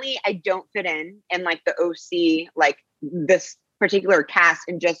definitely I don't fit in like the OC, like this particular cast,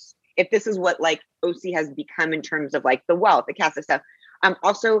 and just if this is what like OC has become in terms of like the wealth, the cast of stuff.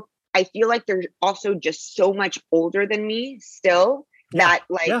 Also, I feel like they're also just so much older than me still that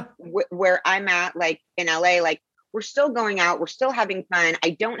like where I'm at, like in LA, like we're still going out, we're still having fun. I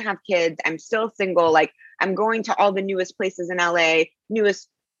don't have kids. I'm still single. Like I'm going to all the newest places in LA, newest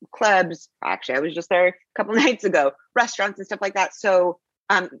clubs. Actually, I was just there a couple nights ago, restaurants and stuff like that. So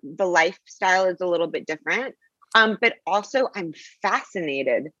the lifestyle is a little bit different. But also I'm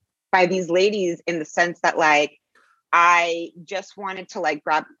fascinated by these ladies in the sense that like, I just wanted to like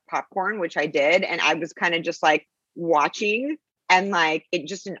grab popcorn, which I did. And I was kind of just like watching and like, it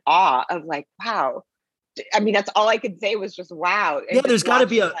just in awe of like, wow. I mean, that's all I could say was just, wow. Yeah. There's gotta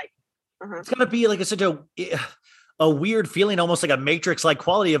be it's gotta be like such a weird feeling, almost like a Matrix-like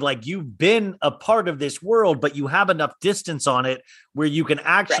quality of like, you've been a part of this world, but you have enough distance on it where you can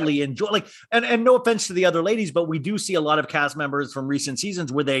actually enjoy like, and no offense to the other ladies, but we do see a lot of cast members from recent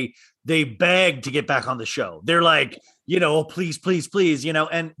seasons where they beg to get back on the show. They're like, you know, please, please, please, you know,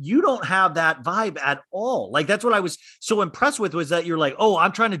 and you don't have that vibe at all. Like, that's what I was so impressed with, was that you're like, oh,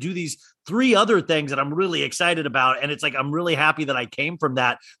 I'm trying to do these 3 other things that I'm really excited about. And it's like, I'm really happy that I came from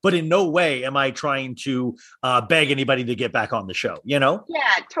that, but in no way am I trying to beg anybody to get back on the show, you know?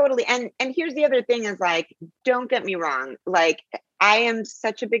 Yeah, totally. And here's the other thing is like, don't get me wrong. Like, I am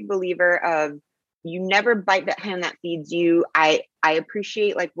such a big believer of you never bite the hand that feeds you. I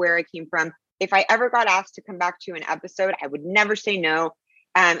appreciate like where I came from. If I ever got asked to come back to an episode, I would never say no.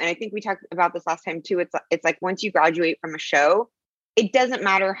 And I think we talked about this last time too. It's like once you graduate from a show, it doesn't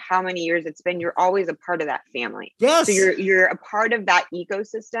matter how many years it's been, you're always a part of that family. Yes. So you're a part of that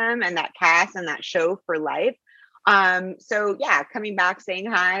ecosystem and that cast and that show for life. So yeah, coming back,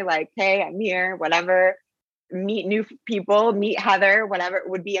 saying hi, like, hey, I'm here, whatever, meet new people, meet Heather, whatever, it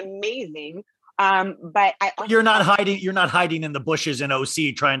would be amazing. But you're not hiding in the bushes in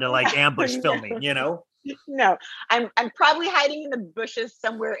OC trying to like ambush filming, you know? No, I'm probably hiding in the bushes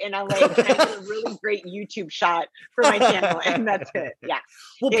somewhere in LA trying to get a really great YouTube shot for my channel, and that's it. Yeah.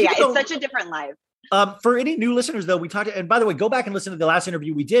 Well, yeah, it's such a different life. For any new listeners, though, we talked, and by the way, go back and listen to the last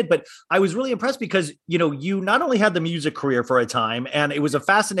interview we did, but I was really impressed because, you know, you not only had the music career for a time, and it was a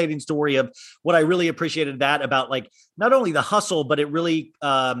fascinating story of what I really appreciated that about, like, not only the hustle, but it really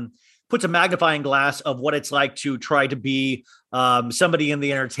puts a magnifying glass of what it's like to try to be somebody in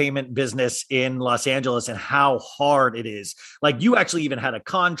the entertainment business in Los Angeles and how hard it is. Like, you actually even had a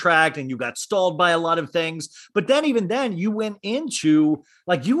contract and you got stalled by a lot of things, but then even then you went into,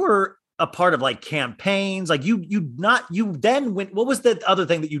 like, you were a part of like campaigns, like you then went, what was the other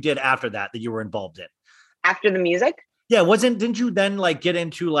thing that you did after that you were involved in? After the music? Yeah. Didn't you then like get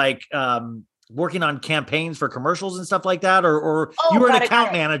into like working on campaigns for commercials and stuff like that? Or you were an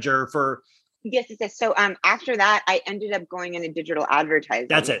account manager for. Yes. So after that, I ended up going into digital advertising.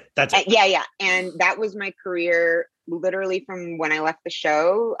 That's it. Yeah. And that was my career literally from when I left the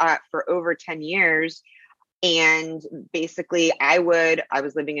show for over 10 years. And basically I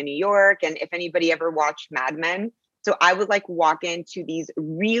was living in New York, and if anybody ever watched Mad Men, so I would like walk into these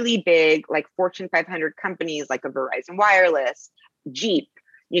really big, like Fortune 500 companies, like a Verizon Wireless, Jeep,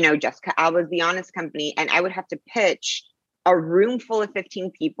 you know, Jessica Alba's The Honest Company. And I would have to pitch a room full of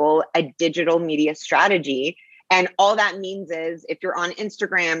 15 people, a digital media strategy. And all that means is if you're on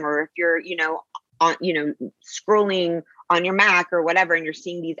Instagram or if you're, you know, on, scrolling on your Mac or whatever, and you're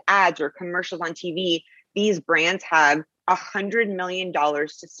seeing these ads or commercials on TV, these brands have $100 million to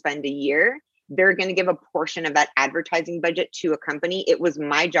spend a year. They're going to give a portion of that advertising budget to a company. It was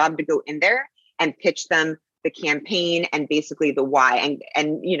my job to go in there and pitch them the campaign and basically the why,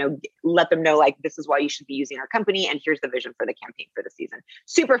 and let them know, like, this is why you should be using our company, and here's the vision for the campaign for the season.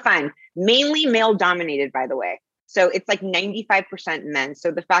 Super fun. Mainly male dominated, by the way. So it's like 95% men.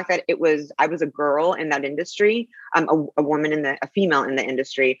 So the fact that I was a girl in that industry, a female in the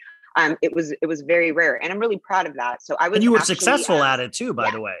industry, it was very rare, and I'm really proud of that. So I was, and you were successful at it too, by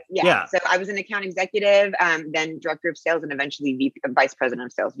the way. Yeah. So I was an account executive, then director of sales, and eventually vice president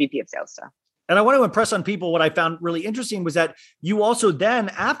of sales, VP of sales. So. And I want to impress on people. What I found really interesting was that you also then,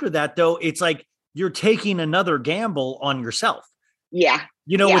 after that, though, it's like you're taking another gamble on yourself. Yeah.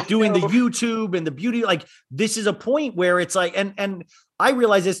 With doing the YouTube and the beauty, like this is a point where it's like, and I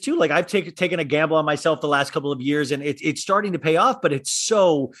realize this too, like I've taken a gamble on myself the last couple of years, and it's starting to pay off, but it's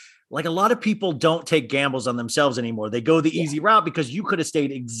so like a lot of people don't take gambles on themselves anymore. They go the easy route because you could have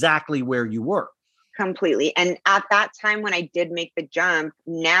stayed exactly where you were. Completely. And at that time, when I did make the jump,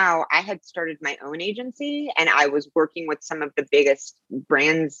 now I had started my own agency, and I was working with some of the biggest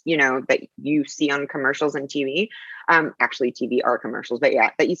brands, that you see on commercials and TV. Actually, TV are commercials, but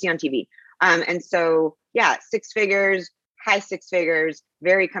that you see on TV. And so, 6 figures, high 6 figures,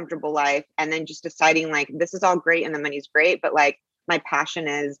 very comfortable life. And then just deciding, like, this is all great and the money's great, but like my passion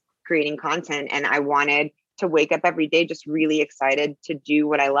is creating content, and I wanted to wake up every day just really excited to do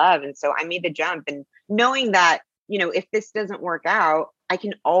what I love. And so I made the jump, and knowing that, if this doesn't work out, I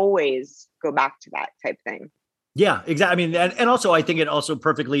can always go back to that type thing. Yeah, exactly. I mean, and also I think it also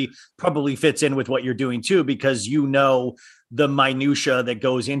perfectly probably fits in with what you're doing too, because the minutia that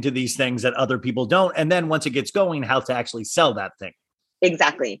goes into these things that other people don't. And then once it gets going, how to actually sell that thing.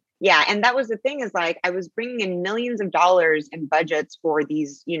 Exactly. Yeah. And that was the thing, is like, I was bringing in millions of dollars in budgets for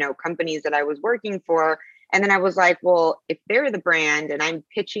these, companies that I was working for. And then I was like, well, if they're the brand and I'm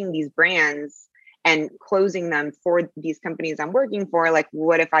pitching these brands and closing them for these companies I'm working for, like,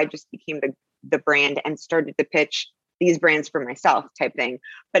 what if I just became the brand and started to pitch these brands for myself type thing?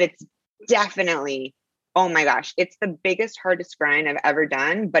 But it's definitely, oh my gosh, it's the biggest, hardest grind I've ever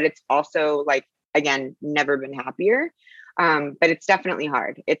done. But it's also, like, again, never been happier. But it's definitely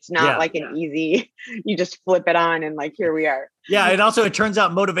hard. It's not like an easy, you just flip it on and like, here we are. Yeah. And also it turns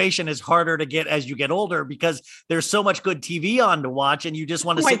out motivation is harder to get as you get older, because there's so much good TV on to watch, and you just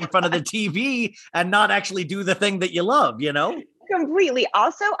want to sit in front of the TV and not actually do the thing that you love, Completely.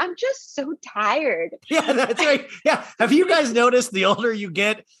 Also, I'm just so tired. Yeah, that's right. Yeah. Have you guys noticed the older you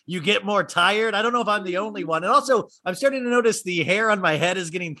get more tired? I don't know if I'm the only one. And also, I'm starting to notice the hair on my head is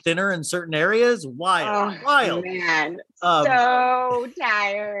getting thinner in certain areas. Wild. Man. So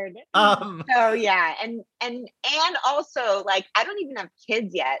tired. So yeah. And also, like, I don't even have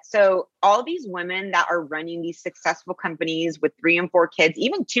kids yet. So all these women that are running these successful companies with 3 and 4 kids,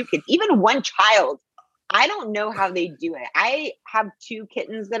 even 2 kids, even 1 child, I don't know how they do it. I have 2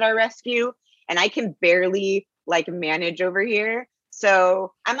 kittens that I rescue, and I can barely like manage over here.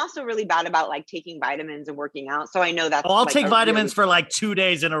 So I'm also really bad about like taking vitamins and working out. So I know that I'll take vitamins for like 2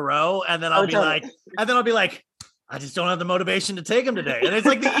 days in a row, and then I'll be like, I just don't have the motivation to take them today. And it's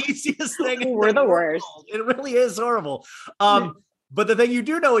like the easiest thing. We're the worst. It really is horrible. But the thing you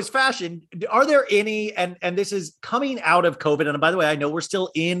do know is fashion. Are there any, and this is coming out of COVID, and by the way, I know we're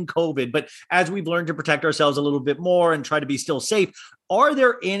still in COVID, but as we've learned to protect ourselves a little bit more and try to be still safe, are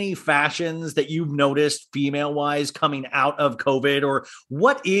there any fashions that you've noticed female-wise coming out of COVID? Or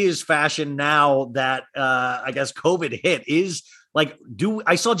what is fashion now that I guess COVID hit? Is like,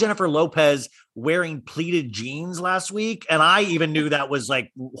 I saw Jennifer Lopez wearing pleated jeans last week, and I even knew that was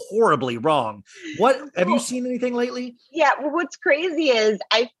like horribly wrong. Have you seen anything lately? Yeah. Well, what's crazy is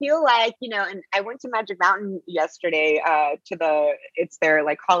I feel like, and I went to Magic Mountain yesterday it's their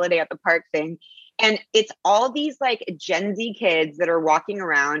like holiday at the park thing. And it's all these like Gen Z kids that are walking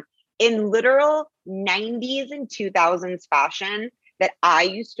around in literal 90s and 2000s fashion that I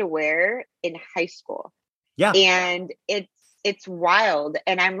used to wear in high school. Yeah. And it's wild.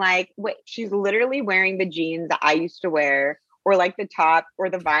 And I'm like, wait, she's literally wearing the jeans that I used to wear, or like the top or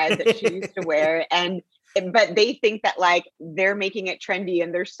the vibe that she used to wear. But they think that like they're making it trendy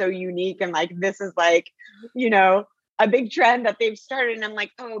and they're so unique. And like, this is like, a big trend that they've started. And I'm like,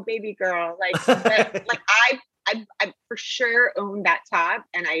 oh, baby girl, like, like I for sure own that top,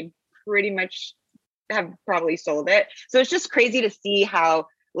 and I pretty much have probably sold it. So it's just crazy to see how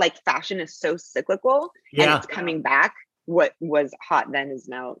like fashion is so cyclical and it's coming back. What was hot then is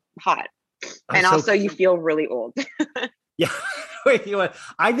now hot. And also you feel really old. Yeah. Wait,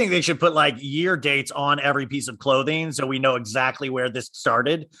 I think they should put like year dates on every piece of clothing so we know exactly where this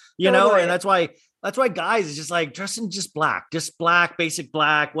started, and that's why guys is just like dress in just black, basic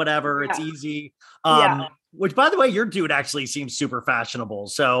black, whatever. It's easy. Which, by the way, your dude actually seems super fashionable.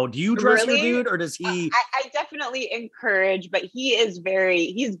 So do you dress your dude, or does he? I definitely encourage, but he's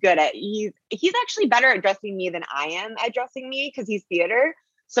good at, he's actually better at dressing me than I am at dressing me because he's theater.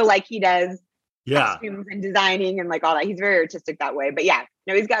 So like he does costumes and designing and like all that. He's very artistic that way. But yeah,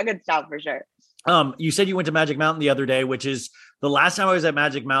 no, he's got good style for sure. You said you went to Magic Mountain the other day, which is the last time I was at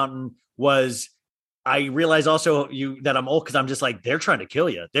Magic Mountain I realized also that I'm old because I'm just like, they're trying to kill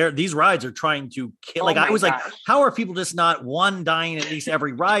you. These rides are trying to kill. Like, I was like, how are people just not dying at least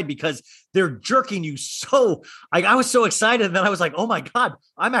every ride because they're jerking you so. I was so excited, and then I was like, oh my God,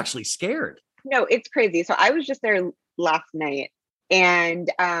 I'm actually scared. No, it's crazy. So I was just there last night, and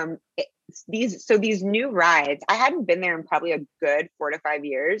these new rides, I hadn't been there in probably a good 4 to 5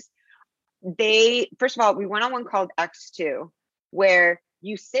 years. First of all, we went on one called X2, where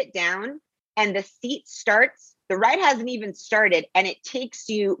you sit down. And the seat starts, the ride hasn't even started, and it takes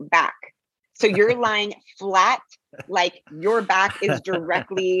you back. So you're lying flat, like your back is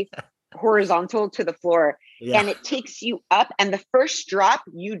directly horizontal to the floor. Yeah. And it takes you up, and the first drop,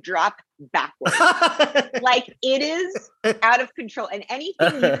 you drop backwards. Like it is out of control. And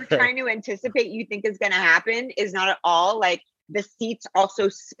anything you're trying to anticipate you think is going to happen is not at all. Like the seats also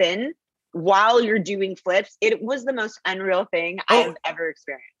spin while you're doing flips. It was the most unreal thing I've ever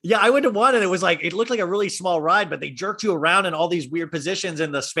experienced. Yeah, I wouldn't have wanted. It was like, it looked like a really small ride, but they jerked you around in all these weird positions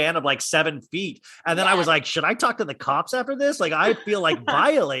in the span of like 7 feet. And then I was like, should I talk to the cops after this? Like, I feel like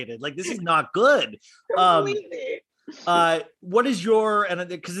violated. Like, this is not good. Completely. What is and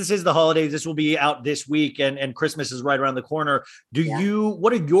because this is the holidays, this will be out this week and Christmas is right around the corner.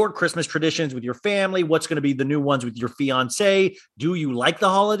 What are your Christmas traditions with your family? What's going to be the new ones with your fiance? Do you like the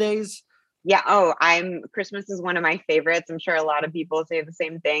holidays? Yeah. Christmas is one of my favorites. I'm sure a lot of people say the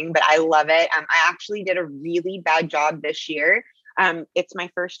same thing, but I love it. I actually did a really bad job this year. It's my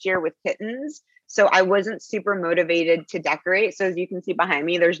first year with kittens. So I wasn't super motivated to decorate. So as you can see behind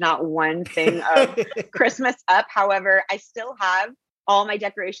me, there's not one thing of Christmas up. However, I still have all my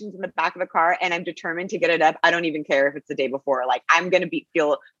decorations in the back of the car, and I'm determined to get it up. I don't even care if it's the day before. Like, I'm going to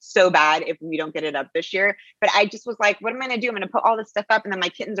feel so bad if we don't get it up this year. But I just was like, what am I going to do? I'm going to put all this stuff up, and then my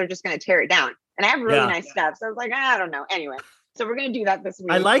kittens are just going to tear it down. And I have really nice stuff. So I was like, I don't know. Anyway, so we're going to do that this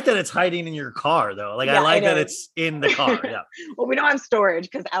week. I like that it's hiding in your car, though. Like, I like that it's in the car. Yeah. Well, we don't have storage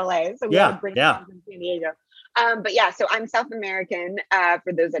because LA. So we have to bring it from San Diego. But yeah, so I'm South American,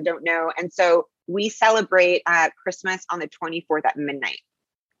 for those that don't know. And so we celebrate Christmas on the 24th at midnight.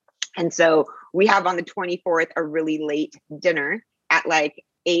 And so we have on the 24th a really late dinner at like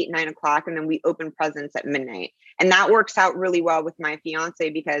 8-9 o'clock. And then we open presents at midnight. And that works out really well with my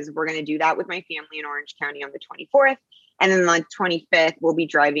fiance because we're going to do that with my family in Orange County on the 24th. And then on the 25th, we'll be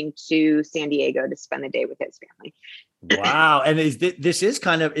driving to San Diego to spend the day with his family. Wow. And is it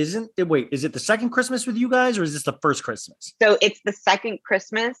the second Christmas with you guys, or is this the first Christmas? So it's the second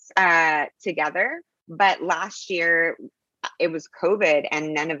Christmas together. But last year it was COVID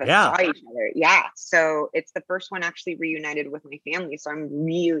and none of us saw each other. Yeah. So it's the first one actually reunited with my family. So I'm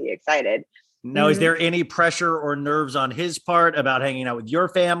really excited. Now, is there any pressure or nerves on his part about hanging out with your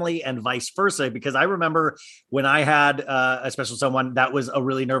family and vice versa? Because I remember when I had a special someone, that was a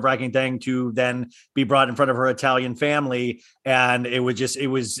really nerve-wracking thing to then be brought in front of her Italian family. And it was just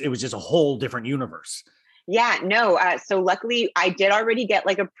a whole different universe. Yeah, no. So luckily I did already get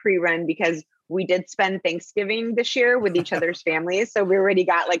like a pre-run because we did spend Thanksgiving this year with each other's families. So we already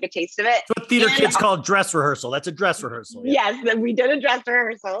got like a taste of it. It's what theater kids call dress rehearsal. That's a dress rehearsal. Yeah. Yes, we did a dress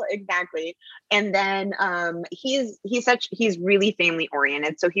rehearsal. Exactly. And then he's really family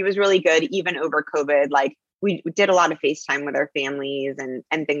oriented. So he was really good even over COVID. Like we did a lot of FaceTime with our families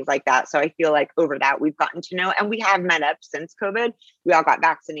and things like that. So I feel like over that we've gotten to know, and we have met up since COVID. We all got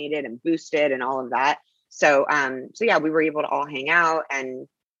vaccinated and boosted and all of that. So yeah, we were able to all hang out and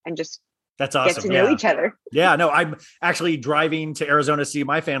just that's awesome. Get to know each other. Yeah, no, I'm actually driving to Arizona to see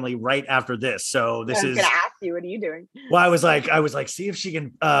my family right after this. So this is. I was going to ask you, what are you doing? Well, I was like, see if she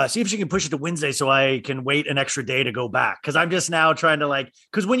can push it to Wednesday so I can wait an extra day to go back. Cause I'm just now trying to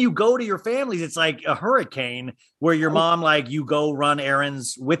cause when you go to your families, it's like a hurricane where your mom, you go run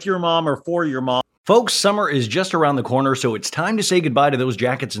errands with your mom or for your mom. Folks, summer is just around the corner, so it's time to say goodbye to those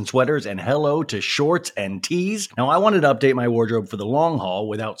jackets and sweaters and hello to shorts and tees. Now, I wanted to update my wardrobe for the long haul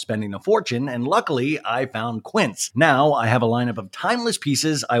without spending a fortune, and luckily, I found Quince. Now, I have a lineup of timeless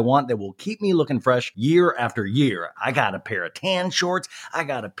pieces I want that will keep me looking fresh year after year. I got a pair of tan shorts. I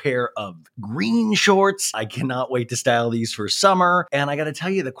got a pair of green shorts. I cannot wait to style these for summer, and I gotta tell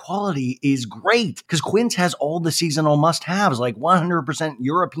you, the quality is great because Quince has all the seasonal must-haves like 100%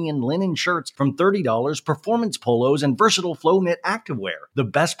 European linen shirts from $30, performance polos, and versatile flow knit activewear. The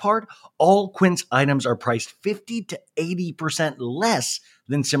best part? All Quince items are priced 50 to 80% less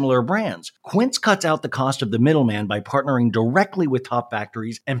than similar brands. Quince cuts out the cost of the middleman by partnering directly with top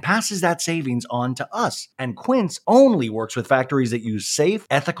factories and passes that savings on to us. And Quince only works with factories that use safe,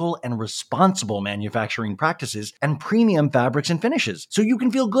 ethical, and responsible manufacturing practices and premium fabrics and finishes, so you can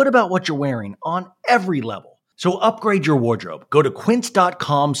feel good about what you're wearing on every level. So upgrade your wardrobe. Go to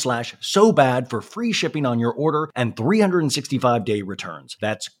quince.com/sobad for free shipping on your order and 365-day returns.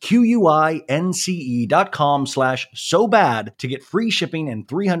 That's QUINCE.com/sobad to get free shipping and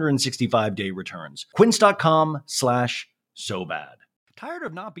 365-day returns. Quince.com/sobad. Tired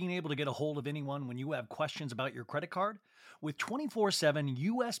of not being able to get a hold of anyone when you have questions about your credit card? With 24/7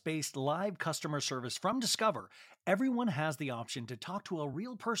 US-based live customer service from Discover, everyone has the option to talk to a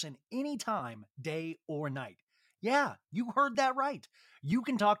real person anytime, day or night. Yeah, you heard that right. You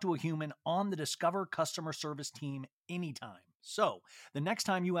can talk to a human on the Discover customer service team anytime. So, the next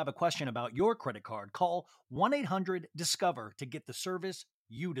time you have a question about your credit card, call 1-800-DISCOVER to get the service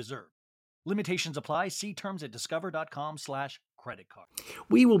you deserve. Limitations apply. See terms at discover.com/credit card.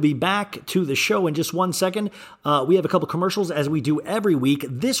 We will be back to the show in just 1 second. We have a couple commercials as we do every week.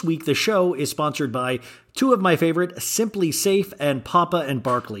 This week, the show is sponsored by two of my favorite, Simply Safe and Papa and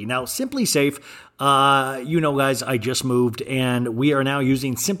Barkley. Now, Simply Safe, guys, I just moved and we are now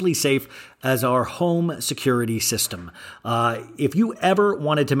using Simply Safe as our home security system. If you ever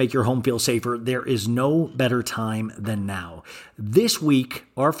wanted to make your home feel safer, there is no better time than now. This week,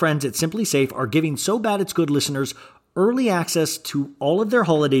 our friends at Simply Safe are giving So Bad It's Good listeners early access to all of their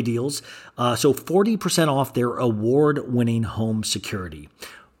holiday deals, so 40% off their award-winning home security.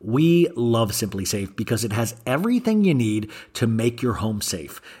 We love Simply Safe because it has everything you need to make your home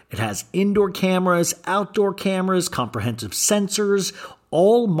safe. It has indoor cameras, outdoor cameras, comprehensive sensors,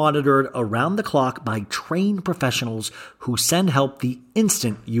 all monitored around the clock by trained professionals who send help the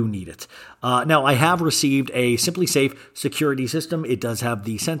instant you need it. Now, I have received a Simply Safe security system. It does have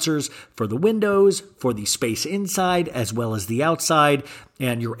the sensors for the windows, for the space inside, as well as the outside,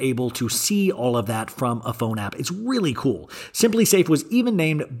 and you're able to see all of that from a phone app. It's really cool. Simply Safe was even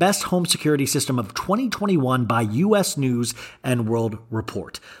named Best Home Security System of 2021 by U.S. News and World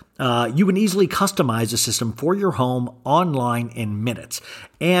Report. You can easily customize a system for your home online in minutes,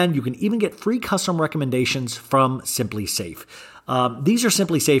 and you can even get free custom recommendations from Simply Safe. These are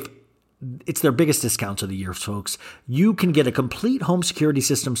Simply Safe. It's their biggest discounts of the year, folks. You can get a complete home security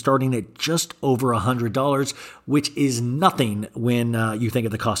system starting at just over $100, which is nothing when you think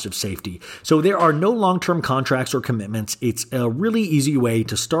of the cost of safety. So there are no long-term contracts or commitments. It's a really easy way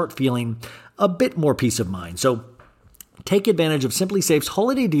to start feeling a bit more peace of mind. So take advantage of Simply Safe's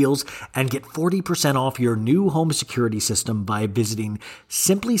holiday deals and get 40% off your new home security system by visiting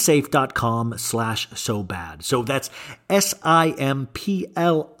simplysafe.com/sobad. So that's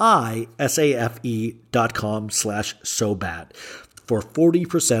simplisafe.com/sobad for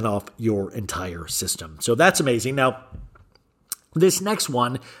 40% off your entire system. So that's amazing. Now, this next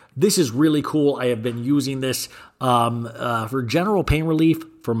one, this is really cool. I have been using this for general pain relief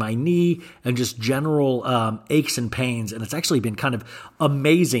for my knee and just general aches and pains. And it's actually been kind of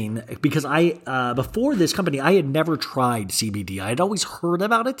amazing because before this company, I had never tried CBD. I had always heard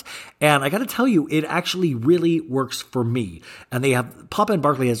about it. And I got to tell you, it actually really works for me. And they have, Papa and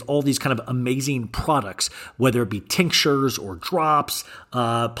Barkley has all these kind of amazing products, whether it be tinctures or drops.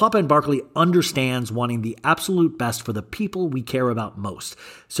 Papa and Barkley understands wanting the absolute best for the people we care about most.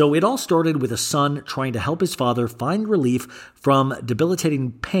 So it all started with a son trying to help his father find relief from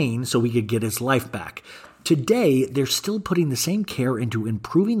debilitating pain so he could get his life back. Today, they're still putting the same care into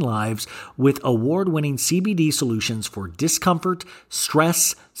improving lives with award-winning CBD solutions for discomfort,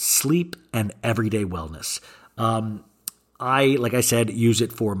 stress, sleep, and everyday wellness. Like I said, use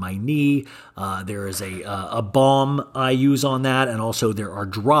it for my knee. There is a balm I use on that, and also there are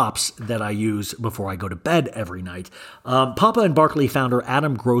drops that I use before I go to bed every night. Papa and Barkley founder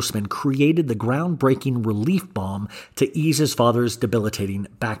Adam Grossman created the groundbreaking relief balm to ease his father's debilitating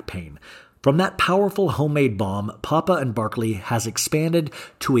back pain. From that powerful homemade balm, Papa and Barkley has expanded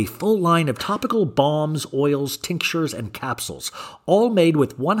to a full line of topical balms, oils, tinctures, and capsules, all made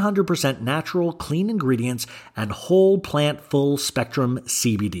with 100% natural, clean ingredients and whole plant full spectrum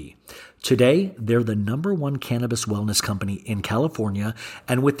CBD. Today, they're the #1 cannabis wellness company in California,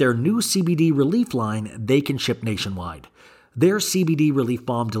 and with their new CBD relief line, they can ship nationwide. Their CBD relief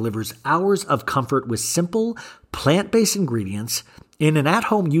balm delivers hours of comfort with simple, plant-based ingredients. In an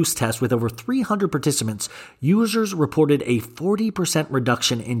at-home use test with over 300 participants, users reported a 40%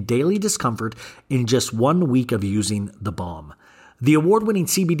 reduction in daily discomfort in just 1 week of using the balm. The award-winning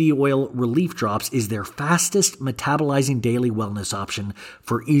CBD oil relief drops is their fastest metabolizing daily wellness option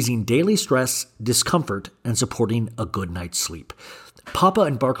for easing daily stress, discomfort, and supporting a good night's sleep. Papa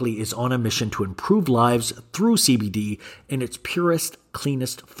and Barkley is on a mission to improve lives through CBD in its purest,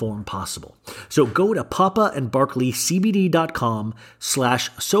 cleanest form possible. So go to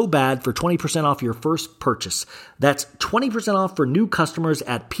papaandbarkleycbd.com/sobad for 20% off your first purchase. That's 20% off for new customers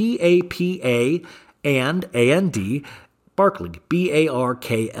at PAPA and AND Barkley,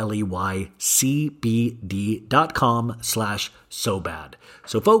 BARKLEYCBD.com/sobad.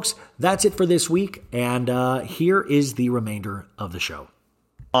 So folks, that's it for this week. And here is the remainder of the show.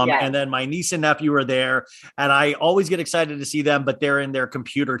 And then my niece and nephew are there, and I always get excited to see them, but they're in their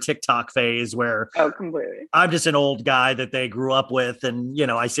computer TikTok phase where completely. I'm just an old guy that they grew up with. And, you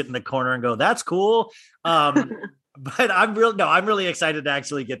know, I sit in the corner and go, that's cool. But I'm really excited to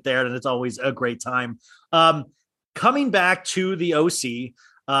actually get there. And it's always a great time. Coming back to the OC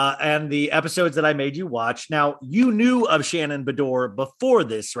and the episodes that I made you watch. Now, you knew of Shannon Beador before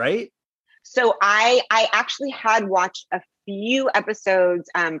this, right? So I actually had watched a few episodes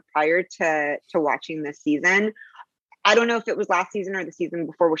prior to watching this season. I don't know if it was last season or the season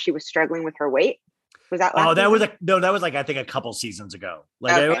before where she was struggling with her weight. Was that last that season? that was like, I think a couple seasons ago.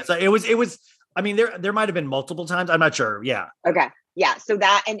 Like okay. it was, I mean, there might've been multiple times. I'm not sure. Yeah. Okay. Yeah. So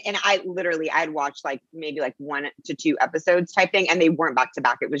that, and I'd watched like maybe like 1 to 2 episodes type thing, and they weren't back to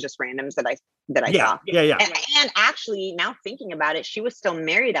back. It was just randoms that I saw. Yeah. And actually now thinking about it, she was still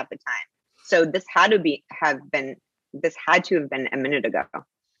married at the time. So this had to have been a minute ago.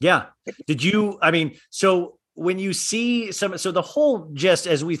 Yeah. So when you see so the whole gist,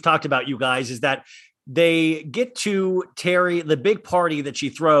 as we've talked about, you guys, is that they get to Terry, the big party that she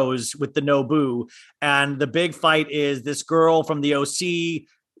throws with the Nobu, and the big fight is this girl from the OC,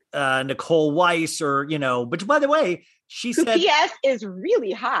 Nicole Weiss, but by the way, she said, PS is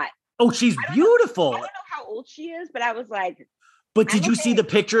really hot. Oh, she's beautiful. I don't know how old she is, but I was like, but did you see the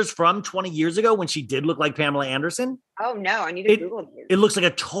pictures from 20 years ago when she did look like Pamela Anderson? Oh no, I need to Google these. It looks like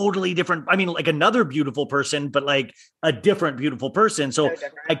a totally different, like another beautiful person, but like a different beautiful person. So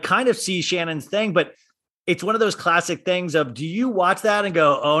I kind of see Shannon's thing, but it's one of those classic things of, do you watch that and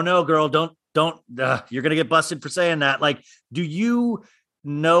go, oh no, girl, don't, you're going to get busted for saying that. Like, do you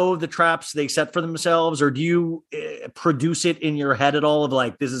know the traps they set for themselves, or do you produce it in your head at all of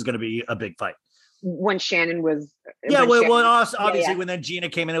like, this is going to be a big fight? When Shannon was, obviously when then Gina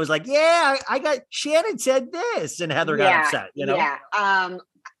came in, it was like, I got Shannon said this, and Heather got upset. Yeah.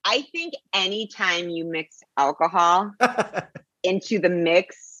 I think anytime you mix alcohol into the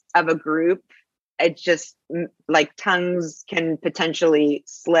mix of a group, it's just like tongues can potentially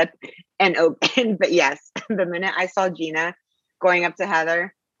slip and open. But yes, the minute I saw Gina going up to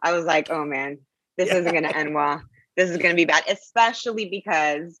Heather, I was like, oh man, this isn't going to end well. This is going to be bad, especially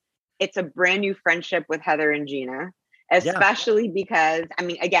because it's a brand new friendship with Heather and Gina, especially because, I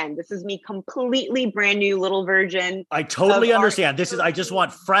mean, again, this is me completely brand new little virgin. I totally understand. I just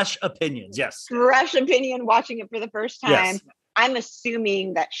want fresh opinions. Yes. Fresh opinion watching it for the first time. Yes. I'm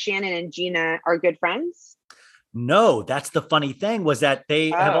assuming that Shannon and Gina are good friends. No, that's the funny thing, was that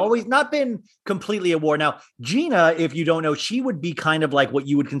they have always not been completely at war. Now, Gina, if you don't know, she would be kind of like what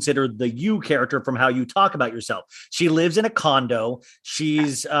you would consider the you character from how you talk about yourself. She lives in a condo.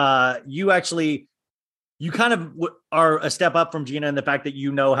 She's, you kind of are a step up from Gina in the fact that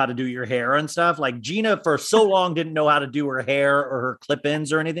you know how to do your hair and stuff. Like Gina for so long didn't know how to do her hair or her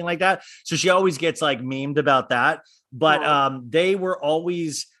clip-ins or anything like that. So she always gets like memed about that. But they were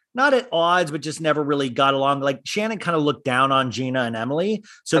always not at odds, but just never really got along. Like Shannon kind of looked down on Gina and Emily.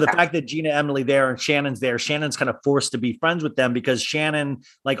 So the fact that Gina, Emily there and Shannon's there, Shannon's kind of forced to be friends with them because Shannon,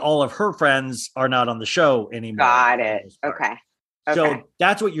 like all of her friends, are not on the show anymore. Got it. Okay. So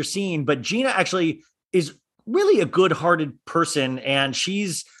that's what you're seeing. But Gina actually is really a good-hearted person. And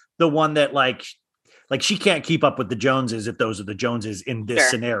she's the one that like she can't keep up with the Joneses if those are the Joneses in this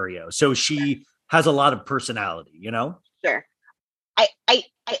scenario. So she has a lot of personality, Sure.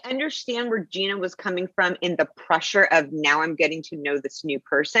 I understand where Gina was coming from in the pressure of now I'm getting to know this new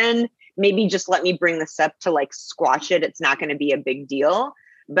person. maybe just let me bring this up to like squash it. It's not going to be a big deal.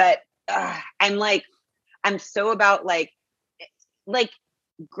 But I'm so about like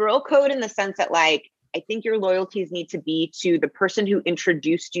girl code in the sense that like, I think your loyalties need to be to the person who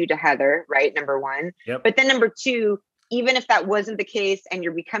introduced you to Heather, right? Number one. Yep. But then number two, even if that wasn't the case and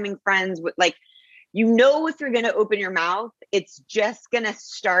you're becoming friends with like, if you're going to open your mouth, it's just going to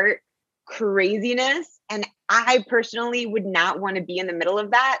start craziness. And I personally would not want to be in the middle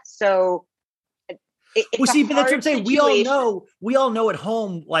of that. So but that's what I'm saying. We all know at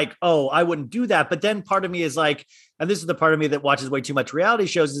home, like, oh, I wouldn't do that. But then part of me is like, and this is the part of me that watches way too much reality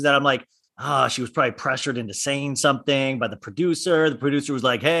shows, is that I'm like, she was probably pressured into saying something by the producer. The producer was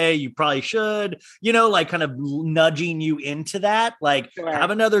like, hey, you probably should, like kind of nudging you into that. Like, sure. Have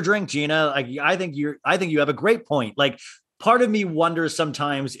another drink, Gina. Like, I think you have a great point. Like, part of me wonders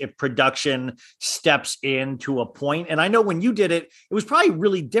sometimes if production steps into a point. And I know when you did it, it was probably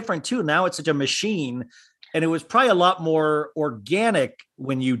really different too. Now it's such a machine. And it was probably a lot more organic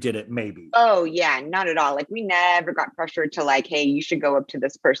when you did it, maybe. Oh, yeah, not at all. Like, we never got pressured to like, hey, you should go up to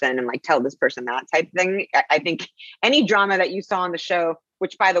this person and like tell this person that type thing. I think any drama that you saw on the show,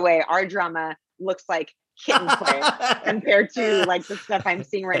 which by the way, our drama looks like kitten play compared to like the stuff I'm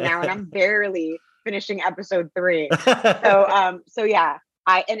seeing right now. And I'm barely finishing episode 3. So yeah,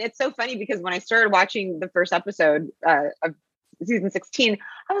 and it's so funny because when I started watching the first episode of season 16,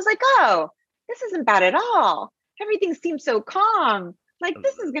 I was like, oh, this isn't bad at all. Everything seems so calm. Like,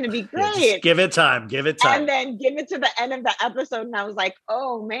 this is going to be great. Yeah, give it time. And then give it to the end of the episode. And I was like,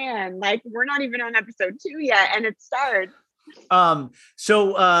 oh man, like we're not even on episode 2 yet. And it starts.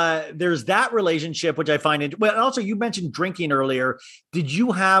 So there's that relationship, which I find well, also you mentioned drinking earlier. Did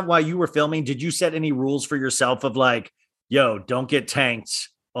you have, while you were filming, did you set any rules for yourself of like, yo, don't get tanked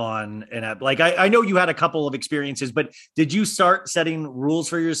on an app? Like, I know you had a couple of experiences, but did you start setting rules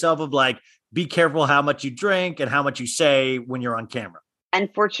for yourself of like, be careful how much you drink and how much you say when you're on camera?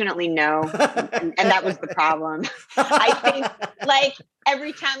 Unfortunately, no. And that was the problem. I think like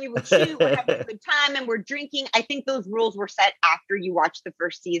every time we would shoot, we're having a good time and we're drinking. I think those rules were set after you watch the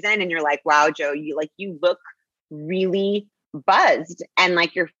first season and you're like, wow, Joe, you look really buzzed and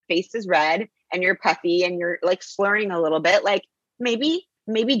like your face is red and you're puffy and you're like slurring a little bit. Like maybe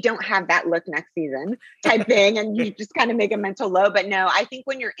don't have that look next season type thing. And you just kind of make a mental low. But no, I think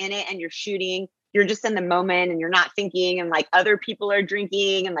when you're in it and you're shooting, you're just in the moment and you're not thinking and like other people are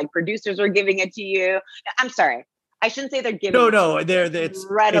drinking and like producers are giving it to you. I'm sorry. I shouldn't say they're giving it's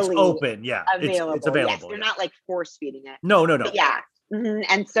readily open. Yeah. Available. It's available. Yes, they're not like force feeding it. No. But yeah. Mm-hmm.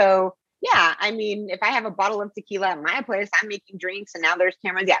 And so, yeah, I mean, if I have a bottle of tequila at my place, I'm making drinks and now there's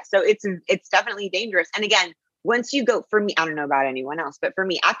cameras. Yeah. So it's definitely dangerous. And again, once you go, for me, I don't know about anyone else, but for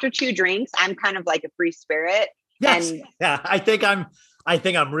me, after 2 drinks, I'm kind of like a free spirit. Yes. And yeah. I think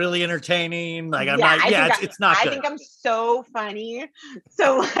I'm really entertaining. Like it's not good. I think I'm so funny.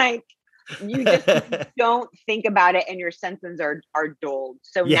 So like you just don't think about it and your senses are dulled.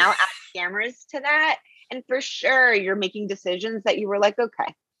 So now add cameras to that. And for sure you're making decisions that you were like,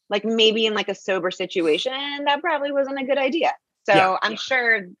 okay, like maybe in like a sober situation, that probably wasn't a good idea. So I'm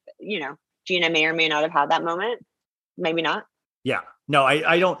sure, Gina may or may not have had that moment. Maybe not. Yeah. No,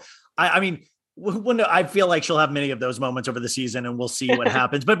 I don't. I mean, I feel like she'll have many of those moments over the season and we'll see what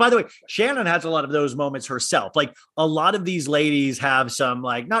happens. But by the way, Shannon has a lot of those moments herself. Like a lot of these ladies have some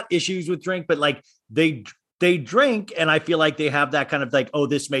like not issues with drink, but like they drink. And I feel like they have that kind of like, oh,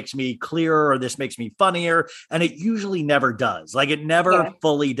 this makes me clearer or this makes me funnier. And it usually never does. Like it never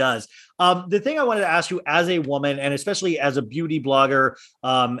fully does. The thing I wanted to ask you as a woman and especially as a beauty blogger,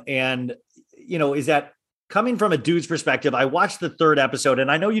 is that coming from a dude's perspective, I watched the 3rd episode and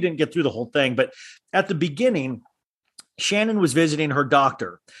I know you didn't get through the whole thing, but at the beginning, Shannon was visiting her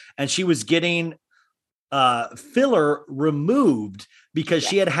doctor and she was getting filler removed because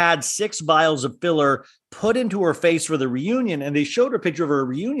she had 6 vials of filler put into her face for the reunion. And they showed her a picture of her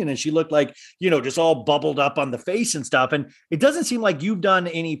reunion and she looked like, just all bubbled up on the face and stuff. And it doesn't seem like you've done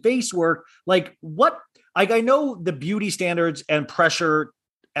any face work. Like what, like I know the beauty standards and pressure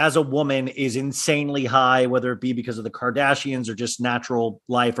as a woman is insanely high, whether it be because of the Kardashians or just natural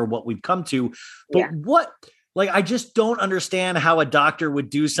life or what we've come to. But I just don't understand how a doctor would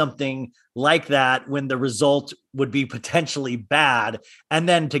do something like that when the result would be potentially bad. And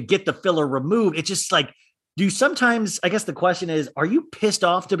then to get the filler removed, it's just like, I guess the question is, are you pissed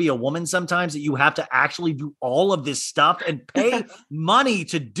off to be a woman sometimes that you have to actually do all of this stuff and pay money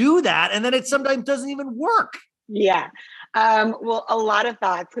to do that? And then it sometimes doesn't even work. Yeah. Well, a lot of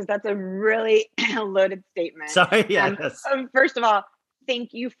thoughts because that's a really loaded statement. Sorry. Yes. First of all,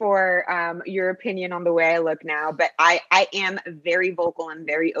 thank you for your opinion on the way I look now, but I am very vocal and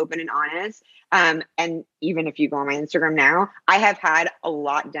very open and honest. And even if you go on my Instagram now, I have had a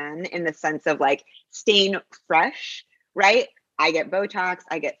lot done in the sense of like staying fresh, right? I get Botox,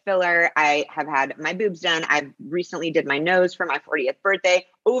 I get filler, I have had my boobs done. I've recently did my nose for my 40th birthday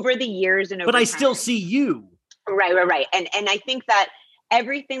over the years and over But I time. still see you. Right. And I think that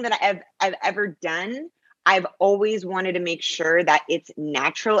everything that I've ever done, I've always wanted to make sure that it's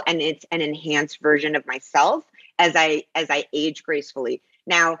natural and it's an enhanced version of myself as I age gracefully.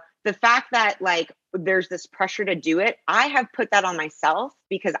 Now, the fact that like there's this pressure to do it, I have put that on myself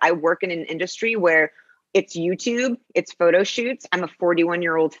because I work in an industry where it's YouTube, it's photo shoots. I'm a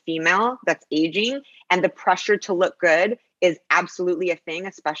 41-year-old female that's aging, and the pressure to look good is absolutely a thing,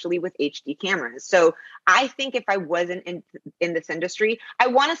 especially with HD cameras. So I think if I wasn't in this industry, I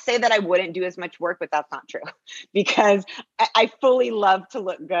want to say that I wouldn't do as much work, but that's not true because I fully love to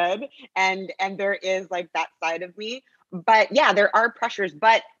look good, and there is like that side of me. But yeah, there are pressures.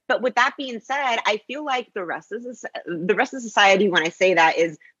 But with that being said, I feel like the rest of society, when I say that,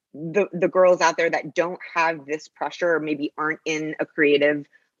 is the girls out there that don't have this pressure or maybe aren't in a creative,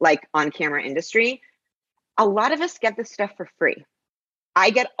 like on camera industry. A lot of us get this stuff for free. I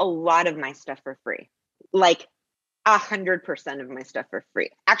get a lot of my stuff for free, like 100% of my stuff for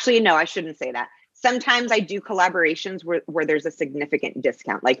free. Actually, no, I shouldn't say that. Sometimes I do collaborations where there's a significant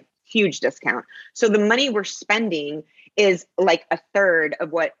discount, like huge discount. So the money we're spending is like a third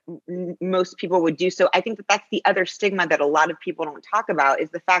of what most people would do. So I think that that's the other stigma that a lot of people don't talk about, is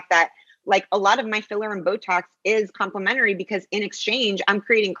the fact that like a lot of my filler and Botox is complimentary because in exchange, I'm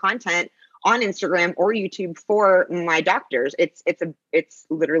creating content on Instagram or YouTube for my doctors. It's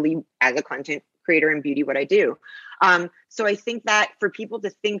literally as a content creator in beauty what I do. So I think that for people to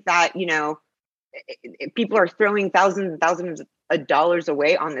think that, you know, people are throwing thousands and thousands of dollars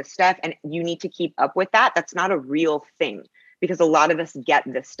away on this stuff and you need to keep up with that, that's not a real thing because a lot of us get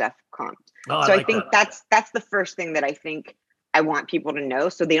this stuff comped. So I think that's the first thing that I think I want people to know,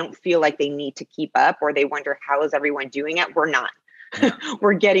 so they don't feel like they need to keep up or they wonder how is everyone doing it. We're not. Yeah.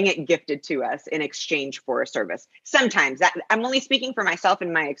 We're getting it gifted to us in exchange for a service. Sometimes that I'm only speaking for myself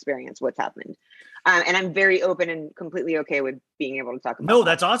and my experience, what's happened. And I'm very open and completely okay with being able to talk about that.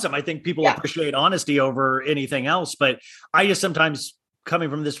 That's awesome. I think people appreciate honesty over anything else, but I just sometimes coming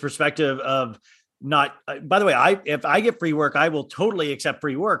from this perspective of not, by the way, if I get free work, I will totally accept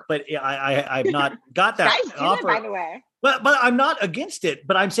free work, but I've not got that Guys do offer. it, by the way. But I'm not against it,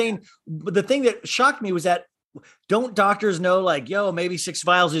 but I'm saying the thing that shocked me was that don't doctors know like, yo, maybe 6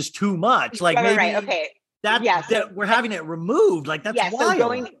 vials is too much. Like maybe okay. that we're having it removed. Like that's wild.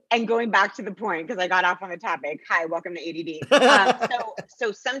 So going back to the point, because I got off on the topic. Hi, welcome to ADD.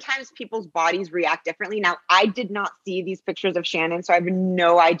 So sometimes people's bodies react differently. Now, I did not see these pictures of Shannon, so I have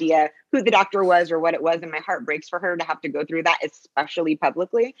no idea who the doctor was or what it was. And my heart breaks for her to have to go through that, especially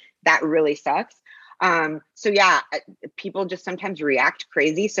publicly. That really sucks. So yeah, people just sometimes react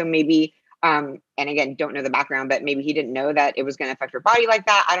crazy. So maybe, and again, don't know the background, but maybe he didn't know that it was going to affect her body like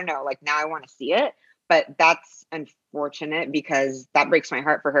that. I don't know. Like now I want to see it. But that's unfortunate because that breaks my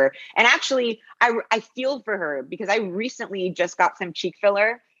heart for her. And actually, I feel for her because I recently just got some cheek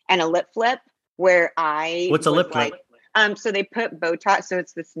filler and a lip flip where What's a lip flip? So they put Botox. So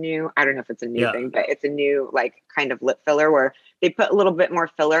it's this new, I don't know if it's a new thing, but it's a new like kind of lip filler where they put a little bit more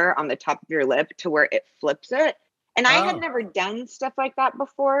filler on the top of your lip to where it flips it. And I had never done stuff like that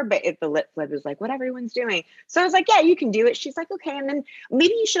before, but the lip flip is like what everyone's doing. So I was like, yeah, you can do it. She's like, okay. And then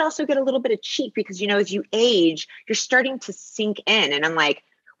maybe you should also get a little bit of cheek because, you know, as you age, you're starting to sink in. And I'm like,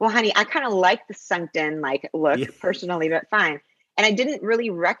 well, honey, I kind of like the sunk in like look personally, but fine. And I didn't really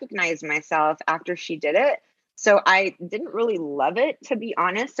recognize myself after she did it. So I didn't really love it, to be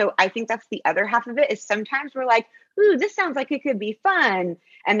honest. So I think that's the other half of it is sometimes we're like, ooh, this sounds like it could be fun.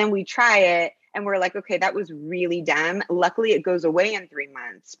 And then we try it. And we're like, okay, that was really dumb. Luckily, it goes away in 3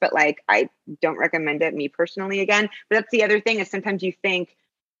 months. But like, I don't recommend it, me personally, again. But that's the other thing is sometimes you think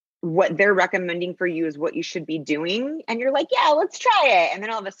what they're recommending for you is what you should be doing. And you're like, yeah, let's try it. And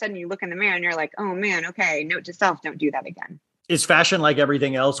then all of a sudden you look in the mirror and you're like, oh man, okay, note to self, don't do that again. Is fashion like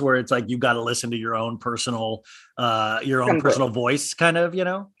everything else where it's like, you got to listen to your own personal voice kind of, you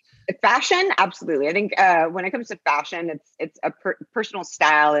know? Fashion, absolutely. I think when it comes to fashion, it's a personal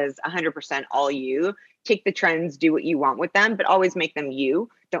style is 100% all you. Take the trends, do what you want with them, but always make them you.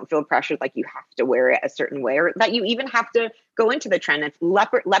 Don't feel pressured like you have to wear it a certain way or that you even have to go into the trend. It's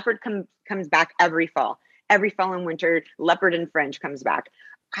leopard comes back every fall and winter. Leopard and fringe comes back.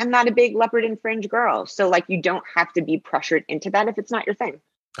 I'm not a big leopard and fringe girl, so like you don't have to be pressured into that if it's not your thing.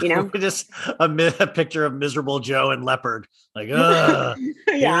 you know? Just a picture of miserable Joe and leopard. Like, here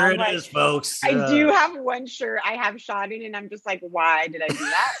it is, folks. I do have one shirt I have shot in, and I'm just like, why did I do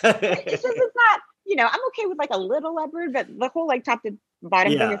that? It's not, I'm okay with like a little leopard, but the whole like top to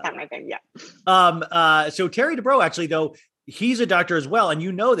bottom thing is not my thing. Yeah. So Terry Dubrow, actually, though, he's a doctor as well. And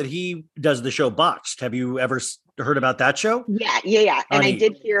you know that he does the show Botched. Have you ever heard about that show? Yeah. And I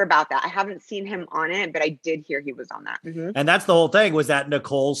did hear about that. I haven't seen him on it, but I did hear he was on that. Mm-hmm. And that's the whole thing, was that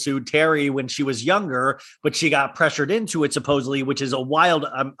Nicole sued Terry when she was younger, but she got pressured into it, supposedly, which is a wild,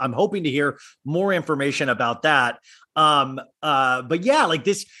 I'm hoping to hear more information about that. But yeah, like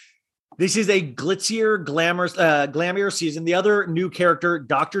this is a glitzier, glamorous season. The other new character,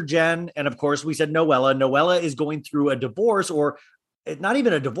 Dr. Jen, and of course we said Noella. Noella is going through a divorce, or not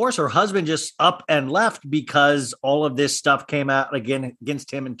even a divorce. Her husband just up and left because all of this stuff came out again against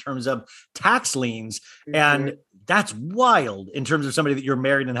him in terms of tax liens. Mm-hmm. And that's wild in terms of somebody that you're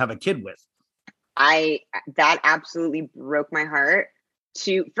married and have a kid with. That absolutely broke my heart.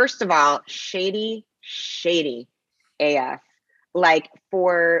 First of all, shady AF. Like,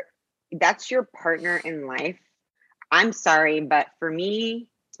 that's your partner in life. I'm sorry, but for me,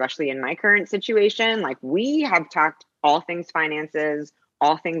 especially in my current situation, like, we have talked all things finances,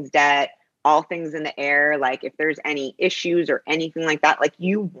 all things debt, all things in the air. Like, if there's any issues or anything like that, like,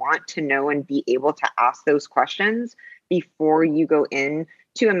 you want to know and be able to ask those questions before you go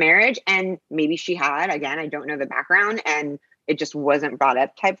into a marriage. And maybe she had, again, I don't know the background, and it just wasn't brought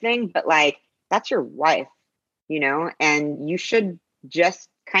up type thing, but like, that's your wife, and you should just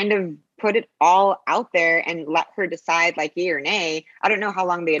kind of put it all out there and let her decide, like, yay or nay. I don't know how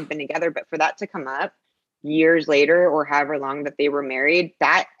long they had been together, but for that to come up years later, or however long that they were married,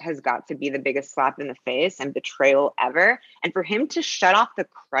 that has got to be the biggest slap in the face and betrayal ever. And for him to shut off the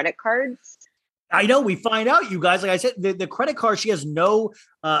credit cards. I know, we find out, you guys, like I said, the credit card, she has no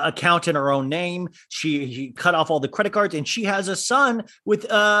account in her own name. She cut off all the credit cards, and she has a son with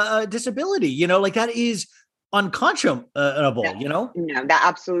a disability, like, that is unconscionable, No, that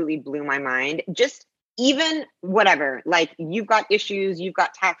absolutely blew my mind. Just even whatever, like, you've got issues, you've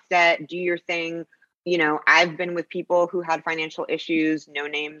got tax debt, do your thing. I've been with people who had financial issues. No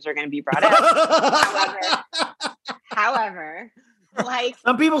names are going to be brought up. However, like,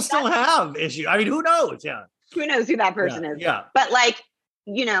 some people still have issues. I mean, who knows? Yeah. Who knows who that person is? Yeah. But like,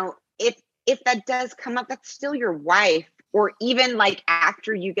 if that does come up, that's still your wife. Or even like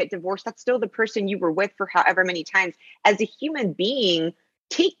after you get divorced, that's still the person you were with for however many times. As a human being,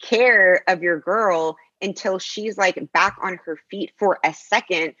 take care of your girl until she's like back on her feet for a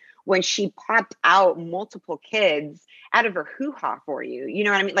second, when she popped out multiple kids out of her hoo-ha for you. You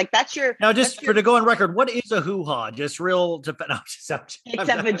know what I mean? Like, that's your... Now, to go on record, what is a hoo-ha? Just real... It's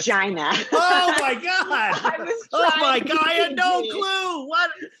a vagina. Oh, my God. I had no clue.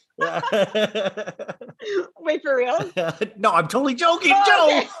 What? Wait, for real? No, I'm totally joking. Oh, Joe,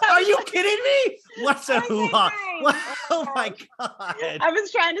 okay. are you kidding me? What's a hoo-ha? Oh my God. I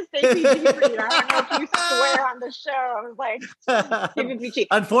was trying to stay PG for you. I don't know if you swear on the show. I was like, give it PG.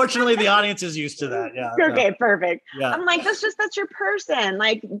 Unfortunately, the audience is used to that. Yeah. Okay, no. Perfect. Yeah. I'm like, that's your person.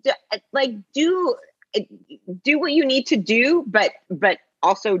 Like do what you need to do, but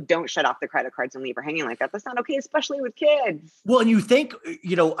also don't shut off the credit cards and leave her hanging like that. That's not okay, especially with kids. Well, and you think,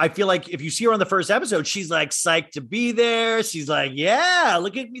 I feel like if you see her on the first episode, she's like psyched to be there. She's like, yeah,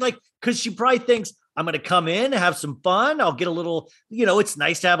 look at me. Like, cause she probably thinks, I'm going to come in, have some fun. I'll get a little, it's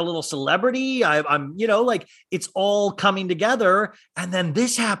nice to have a little celebrity. I'm, like, it's all coming together. And then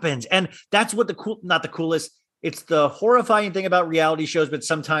this happens. And that's what not the coolest. It's the horrifying thing about reality shows, but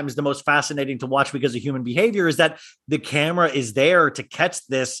sometimes the most fascinating to watch because of human behavior, is that the camera is there to catch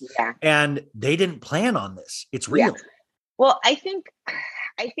this. Yeah. And they didn't plan on this. It's real. Yeah. Well, I think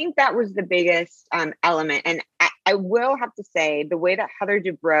that was the biggest element. And I will have to say, the way that Heather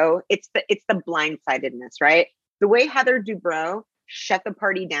Dubrow, it's the blindsidedness, right? The way Heather Dubrow shut the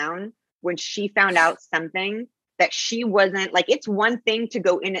party down when she found out something that she wasn't, like, it's one thing to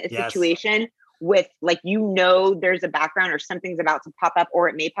go into a situation with, like, there's a background or something's about to pop up, or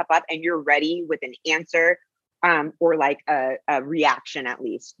it may pop up, and you're ready with an answer, or like a reaction at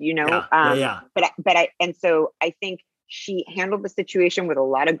least, So I think she handled the situation with a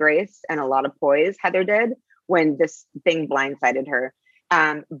lot of grace and a lot of poise, Heather did, when this thing blindsided her.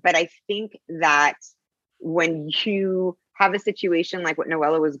 But I think that when you have a situation like what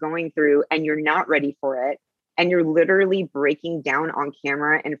Noella was going through, and you're not ready for it, and you're literally breaking down on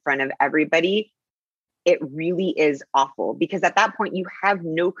camera in front of everybody, it really is awful, because at that point you have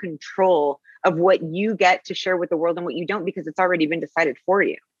no control of what you get to share with the world and what you don't, because it's already been decided for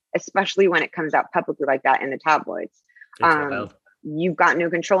you, especially when it comes out publicly like that in the tabloids. you've got no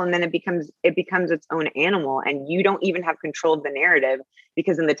control. And then it becomes its own animal, and you don't even have control of the narrative,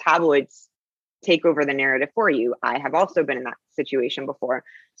 because then the tabloids take over the narrative for you. I have also been in that situation before.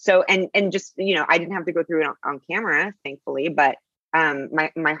 So, and just, I didn't have to go through it on camera, thankfully, but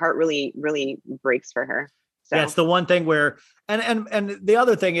my heart really, really breaks for her. So. Yeah, it's the one thing where, and the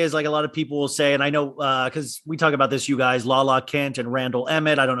other thing is, like, a lot of people will say, and I know, because we talk about this, you guys, Lala Kent and Randall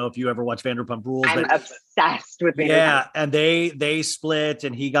Emmett. I don't know if you ever watch Vanderpump Rules. I'm obsessed with Vanderpump. Yeah, and they split,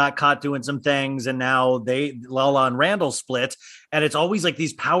 and he got caught doing some things, and now Lala and Randall split, and it's always like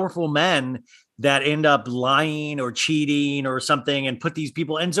these powerful men that end up lying or cheating or something and put these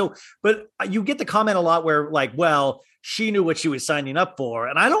people. And so, but you get the comment a lot where, like, well, she knew what she was signing up for.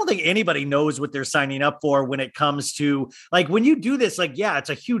 And I don't think anybody knows what they're signing up for when it comes to, like, when you do this, like, yeah,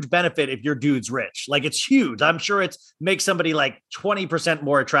 it's a huge benefit if your dude's rich. Like, it's huge. I'm sure it's makes somebody like 20%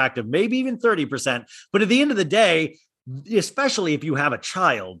 more attractive, maybe even 30%. But at the end of the day, especially if you have a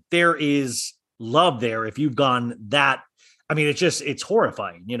child, there is love there. If you've gone that, I mean, it's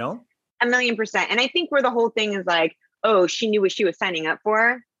horrifying, 1,000,000%. And I think where the whole thing is like, oh, she knew what she was signing up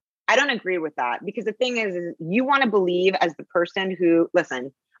for. I don't agree with that, because the thing is you want to believe as the person who,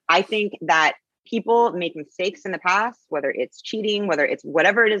 listen, I think that people make mistakes in the past, whether it's cheating, whether it's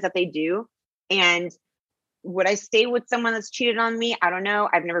whatever it is that they do. And would I stay with someone that's cheated on me? I don't know.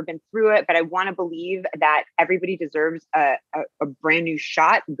 I've never been through it, but I want to believe that everybody deserves a brand new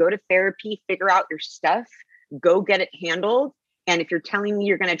shot. Go to therapy, figure out your stuff, go get it handled. And if you're telling me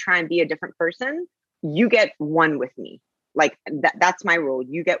you're going to try and be a different person, you get one with me. Like that's my rule.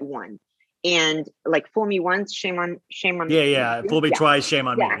 You get one. And like, fool me once, shame on yeah. Fool me twice, shame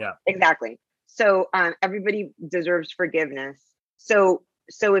on me. Yeah, exactly. So everybody deserves forgiveness. So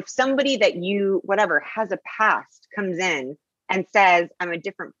if somebody that you, whatever, has a past comes in and says, I'm a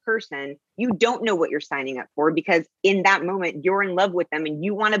different person, you don't know what you're signing up for, because in that moment you're in love with them and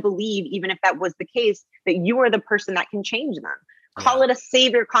you want to believe, even if that was the case, that you are the person that can change them. Call it a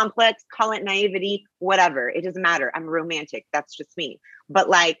savior complex, call it naivety, whatever. It doesn't matter. I'm romantic. That's just me. But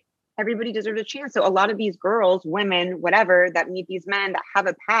like, everybody deserves a chance. So a lot of these girls, women, whatever, that meet these men that have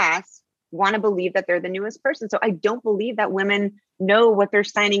a past want to believe that they're the newest person. So I don't believe that women know what they're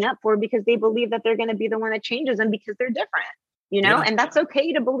signing up for, because they believe that they're going to be the one that changes them because they're different, and that's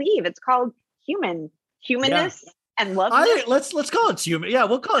okay to believe. It's called humanness. And love. Let's call it human. Yeah,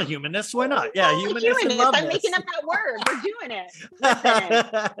 we'll call it humanness. Why not? Yeah, humanness. I'm making up that word. We're doing it.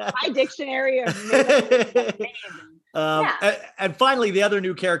 Listen, my dictionary of and finally, the other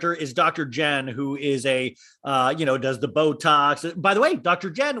new character is Dr. Jen, who is does the Botox. By the way, Dr.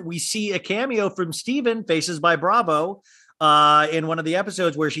 Jen, we see a cameo from Steven, Faces by Bravo, in one of the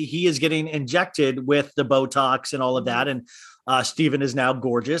episodes where he is getting injected with the Botox and all of that. And Steven is now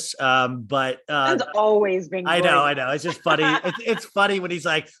gorgeous. But it's always been gorgeous. I know. It's just funny. It's funny when he's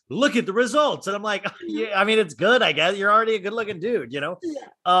like, look at the results. And I'm like, yeah, I mean, it's good, I guess. You're already a good looking dude,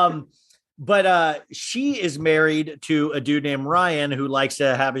 Yeah. But she is married to a dude named Ryan who likes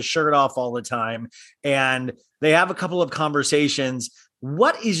to have his shirt off all the time. And they have a couple of conversations.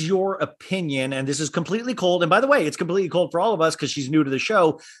 What is your opinion? And this is completely cold. And by the way, it's completely cold for all of us because she's new to the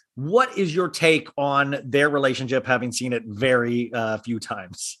show. What is your take on their relationship, having seen it very few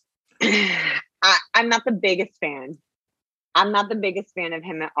times? I'm not the biggest fan. I'm not the biggest fan of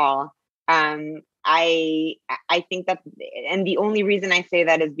him at all. I think that, and the only reason I say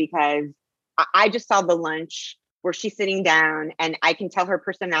that is because I just saw the lunch where she's sitting down, and I can tell her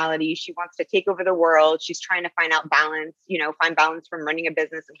personality. She wants to take over the world. She's trying to find out balance, find balance from running a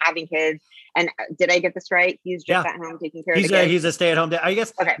business and having kids. And did I get this right? He's just at home taking care of the kids. He's a stay-at-home dad. I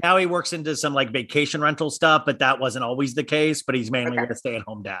guess now he works into some like vacation rental stuff, but that wasn't always the case. But he's mainly a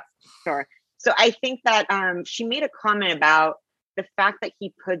stay-at-home dad. Sure. So I think that she made a comment about the fact that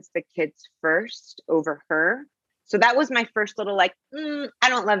he puts the kids first over her. So that was my first little I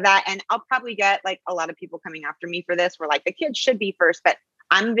don't love that. And I'll probably get like a lot of people coming after me for this. We're like, the kids should be first, but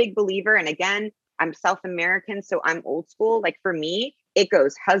I'm a big believer. And again, I'm South American, so I'm old school. Like for me, it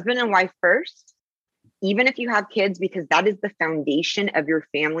goes husband and wife first, even if you have kids, because that is the foundation of your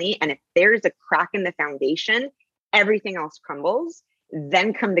family. And if there's a crack in the foundation, everything else crumbles.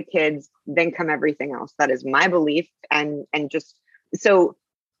 Then come the kids, then come everything else. That is my belief. And just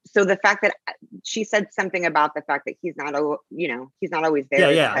so the fact that she said something about the fact that he's not always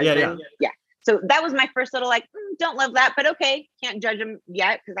there. Yeah. So that was my first little don't love that, but okay, can't judge them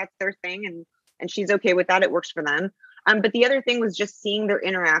yet because that's their thing, and she's okay with that. It works for them. But the other thing was just seeing their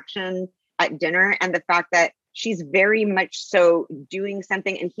interaction at dinner and the fact that she's very much so doing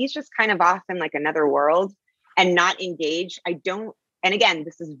something, and he's just kind of off in like another world and not engaged. And again,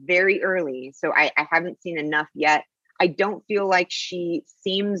 this is very early, so I haven't seen enough yet. I don't feel like she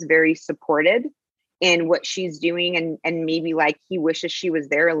seems very supported in what she's doing, and maybe like he wishes she was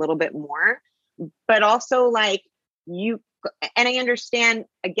there a little bit more. But also like and I understand,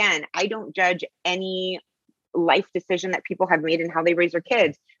 again, I don't judge any life decision that people have made and how they raise their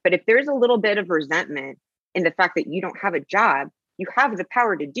kids. But if there's a little bit of resentment in the fact that you don't have a job, you have the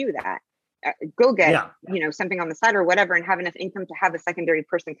power to do that. Go get, something on the side or whatever, and have enough income to have a secondary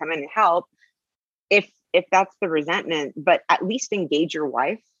person come in and help. If that's the resentment, but at least engage your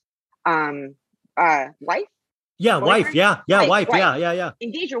wife. Wife? Yeah, boyfriend? wife. Yeah, wife. Yeah.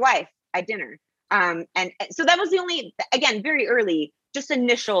 Engage your wife at dinner. And so that was the only, again, very early, just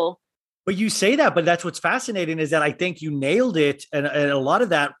initial. But you say that, but that's what's fascinating is that I think you nailed it. And a lot of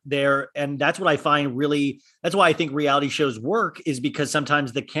that there, and that's what I find really, that's why I think reality shows work, is because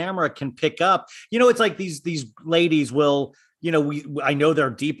sometimes the camera can pick up, it's like these ladies will, I know they're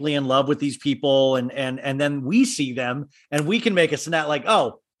deeply in love with these people, and then we see them and we can make a snap like,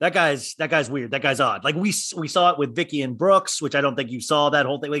 oh, that guy's weird. That guy's odd. Like we saw it with Vicky and Brooks, which I don't think you saw that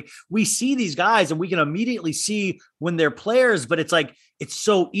whole thing. Like we see these guys and we can immediately see when they're players, but it's like, it's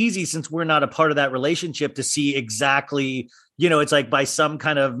so easy since we're not a part of that relationship to see exactly, it's like by some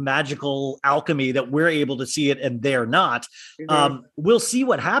kind of magical alchemy that we're able to see it and they're not. Mm-hmm. We'll see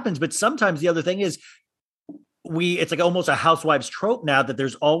what happens. But sometimes the other thing is, it's like almost a Housewives trope now that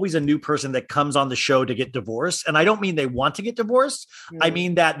there's always a new person that comes on the show to get divorced. And I don't mean they want to get divorced. Mm-hmm. I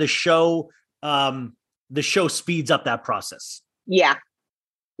mean that the show speeds up that process. Yeah.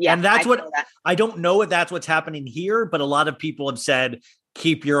 Yeah. And that's I don't know if that's what's happening here, but a lot of people have said,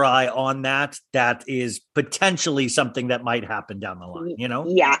 keep your eye on that. That is potentially something that might happen down the line,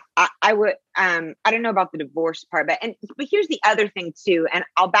 Yeah, I would, I don't know about the divorce part, but here's the other thing too. And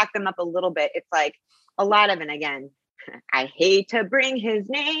I'll back them up a little bit. It's like, a lot of, and again, I hate to bring his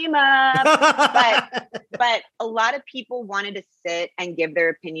name up, but a lot of people wanted to sit and give their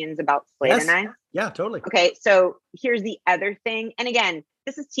opinions about Slade and I. Yeah, totally. Okay, so here's the other thing. And again,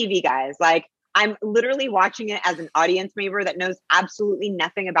 this is TV, guys. Like, I'm literally watching it as an audience member that knows absolutely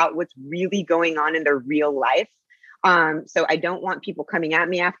nothing about what's really going on in their real life. So I don't want people coming at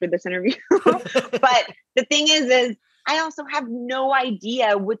me after this interview. But the thing is I also have no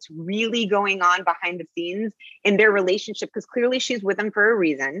idea what's really going on behind the scenes in their relationship, because clearly she's with him for a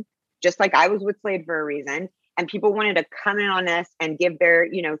reason, just like I was with Slade for a reason. And people wanted to come in on this and give their,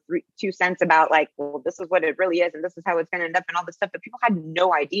 2 cents about like, well, this is what it really is, and this is how it's going to end up, and all this stuff. But people had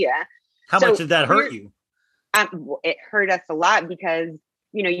no idea. How much did that hurt you? It hurt us a lot because,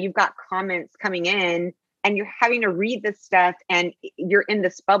 you've got comments coming in and you're having to read this stuff and you're in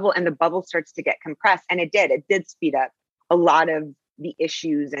this bubble, and the bubble starts to get compressed. And it did speed up a lot of the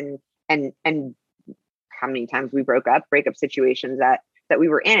issues and how many times we breakup situations that we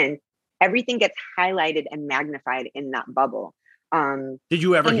were in. Everything gets highlighted and magnified in that bubble. Did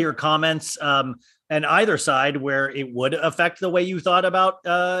you ever hear comments on either side where it would affect the way you thought about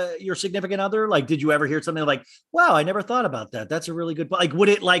your significant other? Like, did you ever hear something like, wow, I never thought about that. That's a really good, like, would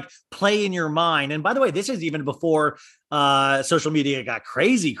it like play in your mind? And by the way, this is even before social media got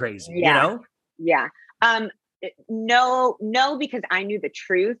crazy, Yeah. No, because I knew the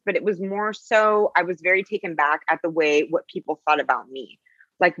truth, but it was more so I was very taken back at the way what people thought about me.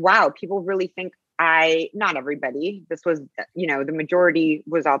 Like, wow, people really think not everybody, this was, the majority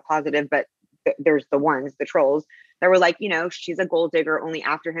was all positive, but there's the trolls that were like, she's a gold digger, only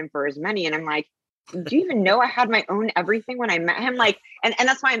after him for his money. And I'm like, do you even know I had my own everything when I met him? Like, and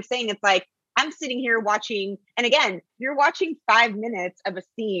that's why I'm saying it's like, I'm sitting here watching, and again, you're watching 5 minutes of a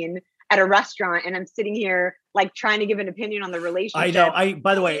scene at a restaurant, and I'm sitting here like trying to give an opinion on the relationship. I know.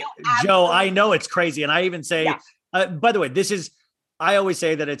 By the way, Joe, I know it's crazy. And I even say, by the way, I always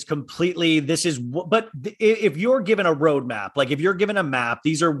say that it's completely, but if you're given a roadmap, like if you're given a map,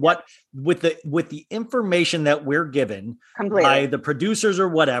 these are what, with the information that we're given by the producers or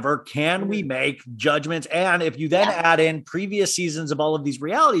whatever, can we make judgments? And if you then add in previous seasons of all of these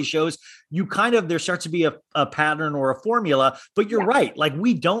reality shows, you there starts to be a pattern or a formula, but you're right. Like,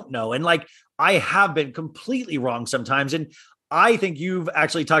 we don't know. And like, I have been completely wrong sometimes. And I think you've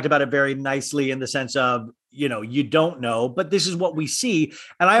actually talked about it very nicely in the sense of, you don't know, but this is what we see.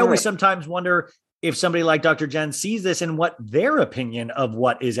 And I always sometimes wonder if somebody like Dr. Jen sees this and what their opinion of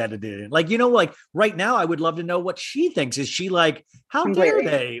what is edited in. Like, like right now, I would love to know what she thinks. Is she like, how dare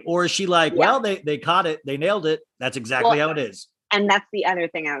they? Or is she like, well, they caught it. They nailed it. That's exactly how it is. And that's the other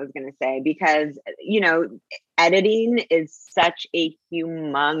thing I was going to say, because, editing is such a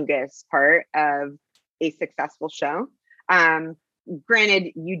humongous part of a successful show.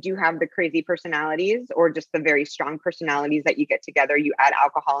 Granted, you do have the crazy personalities or just the very strong personalities that you get together, you add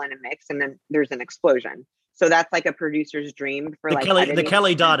alcohol in a mix, and then there's an explosion. So that's like a producer's dream for the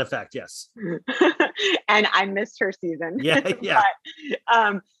Kelly Dodd effect. Yes. And I missed her season. Yeah.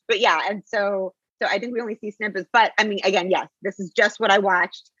 But yeah. And so I think we only see snippets, but I mean, again, yes, this is just what I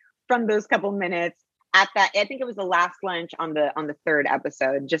watched from those couple minutes at that. I think it was the last lunch on the third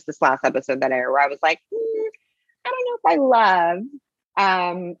episode, just this last episode that aired, where I was like, I don't know if I love.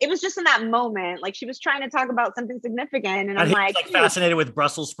 It was just in that moment, like she was trying to talk about something significant, and I'm like fascinated with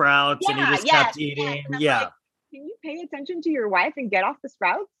Brussels sprouts, and he just kept eating. Yeah. Like, can you pay attention to your wife and get off the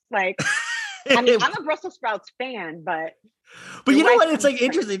sprouts? Like, I mean, I'm a Brussels sprouts fan, but you know what? It's like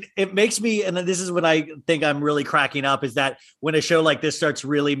interesting. It makes me, and then this is when I think I'm really cracking up, is that when a show like this starts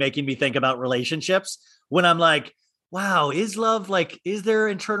really making me think about relationships, when I'm like, wow, is love, like, is there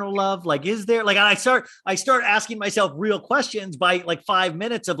internal love? Like, is there, like, I start asking myself real questions by like 5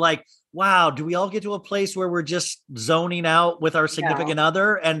 minutes of like, wow, do we all get to a place where we're just zoning out with our significant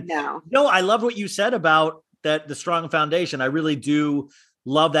other? And no, I love what you said about that, the strong foundation. I really do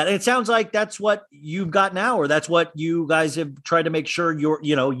love that. And it sounds like that's what you've got now, or that's what you guys have tried to make sure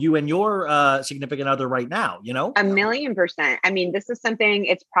you and your significant other right now, 1,000,000%. I mean, this is something,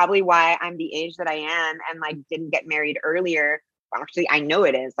 it's probably why I'm the age that I am and like didn't get married earlier. Actually, I know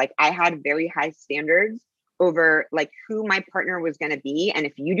it is. Like I had very high standards over like who my partner was going to be. And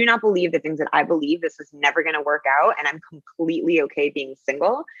if you do not believe the things that I believe, this is never going to work out. And I'm completely okay being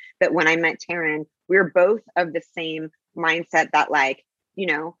single. But when I met Taryn, we were both of the same mindset that like,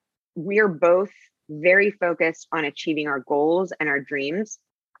 we're both very focused on achieving our goals and our dreams.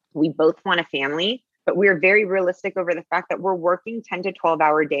 We both want a family, but we're very realistic over the fact that we're working 10 to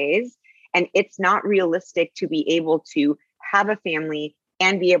 12-hour days. And it's not realistic to be able to have a family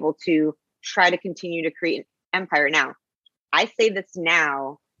and be able to try to continue to create an empire. Now, I say this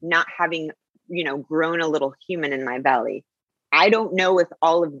now, not having, grown a little human in my belly. I don't know if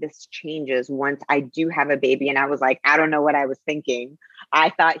all of this changes once I do have a baby. And I was like, I don't know what I was thinking. I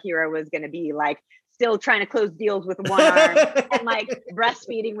thought Hera was going to be like still trying to close deals with one arm and like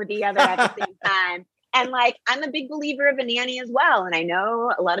breastfeeding with the other at the same time. And like, I'm a big believer of a nanny as well. And I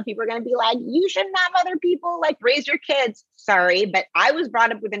know a lot of people are going to be like, you shouldn't have other people like raise your kids. Sorry, but I was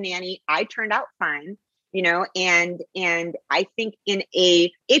brought up with a nanny. I turned out fine, and I think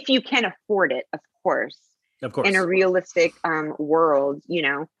if you can afford it, of course, in a realistic world,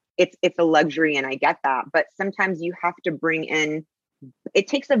 it's a luxury, and I get that. But sometimes you have to bring in, it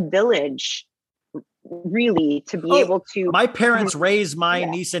takes a village really to be able to. My parents raised my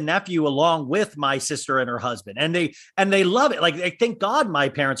niece and nephew along with my sister and her husband, and they love it. Like, thank God my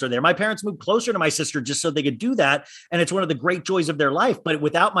parents are there. My parents moved closer to my sister just so they could do that, and it's one of the great joys of their life. But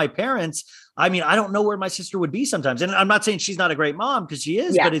without my parents, I mean, I don't know where my sister would be sometimes. And I'm not saying she's not a great mom, because she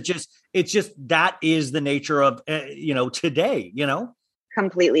is, but it's just that is the nature of today.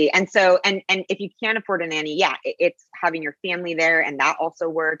 Completely. And so, and if you can't afford a nanny, it's having your family there. And that also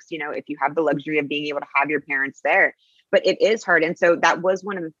works, if you have the luxury of being able to have your parents there, but it is hard. And so that was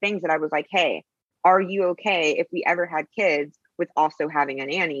one of the things that I was like, hey, are you okay if we ever had kids with also having a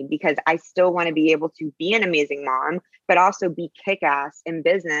nanny? Because I still want to be able to be an amazing mom, but also be kick-ass in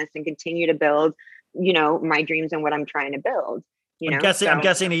business and continue to build, my dreams and what I'm trying to build. I'm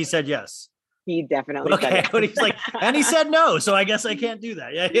guessing he said yes. He definitely said yes. But he's like, and he said no, so I guess I can't do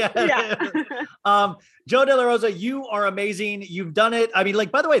that. Yeah. Joe De La Rosa, you are amazing. You've done it. I mean,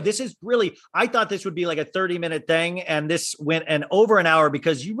 like, by the way, this is really, I thought this would be like a 30-minute thing, and this went over an hour,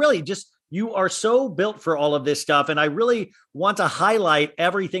 because you really you are so built for all of this stuff. And I really want to highlight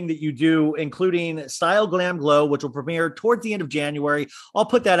everything that you do, including Style Glam Glow, which will premiere towards the end of January. I'll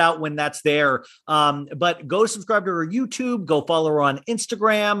put that out when that's there. But go subscribe to her YouTube, go follow her on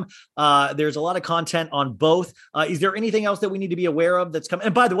Instagram. There's a lot of content on both. Is there anything else that we need to be aware of that's coming?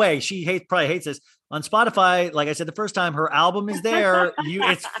 And by the way, she probably hates this. On Spotify, like I said the first time, her album is there.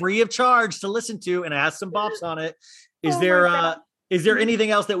 It's free of charge to listen to, and it has some bops on it. Is there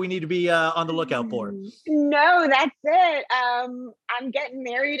anything else that we need to be on the lookout for? No, that's it. I'm getting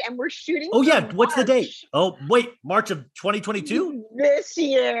married, and we're shooting. Oh yeah, what's the date? Oh wait, March of 2022. This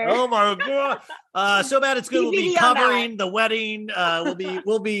year. Oh my God! So bad it's good. We'll be covering the wedding.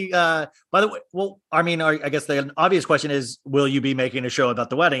 We'll be. By the way, well, I mean, I guess the obvious question is, will you be making a show about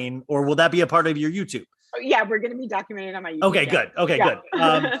the wedding, or will that be a part of your YouTube? Yeah, we're going to be documenting on my YouTube. Okay, good. Okay, good.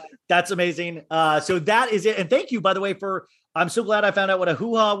 That's amazing. So that is it. And thank you, by the way, I'm so glad I found out what a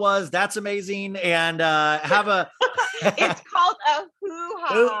hoo-ha was. That's amazing. And have a... It's called a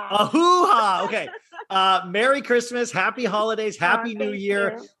hoo-ha. A hoo-ha. Okay. Merry Christmas. Happy holidays. Happy New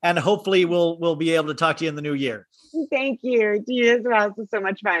Year. You. And hopefully we'll be able to talk to you in the new year. Thank you. To you as well. This is so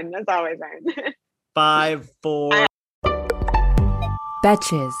much fun. That's always fun. 5, 4...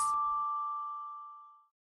 Betches.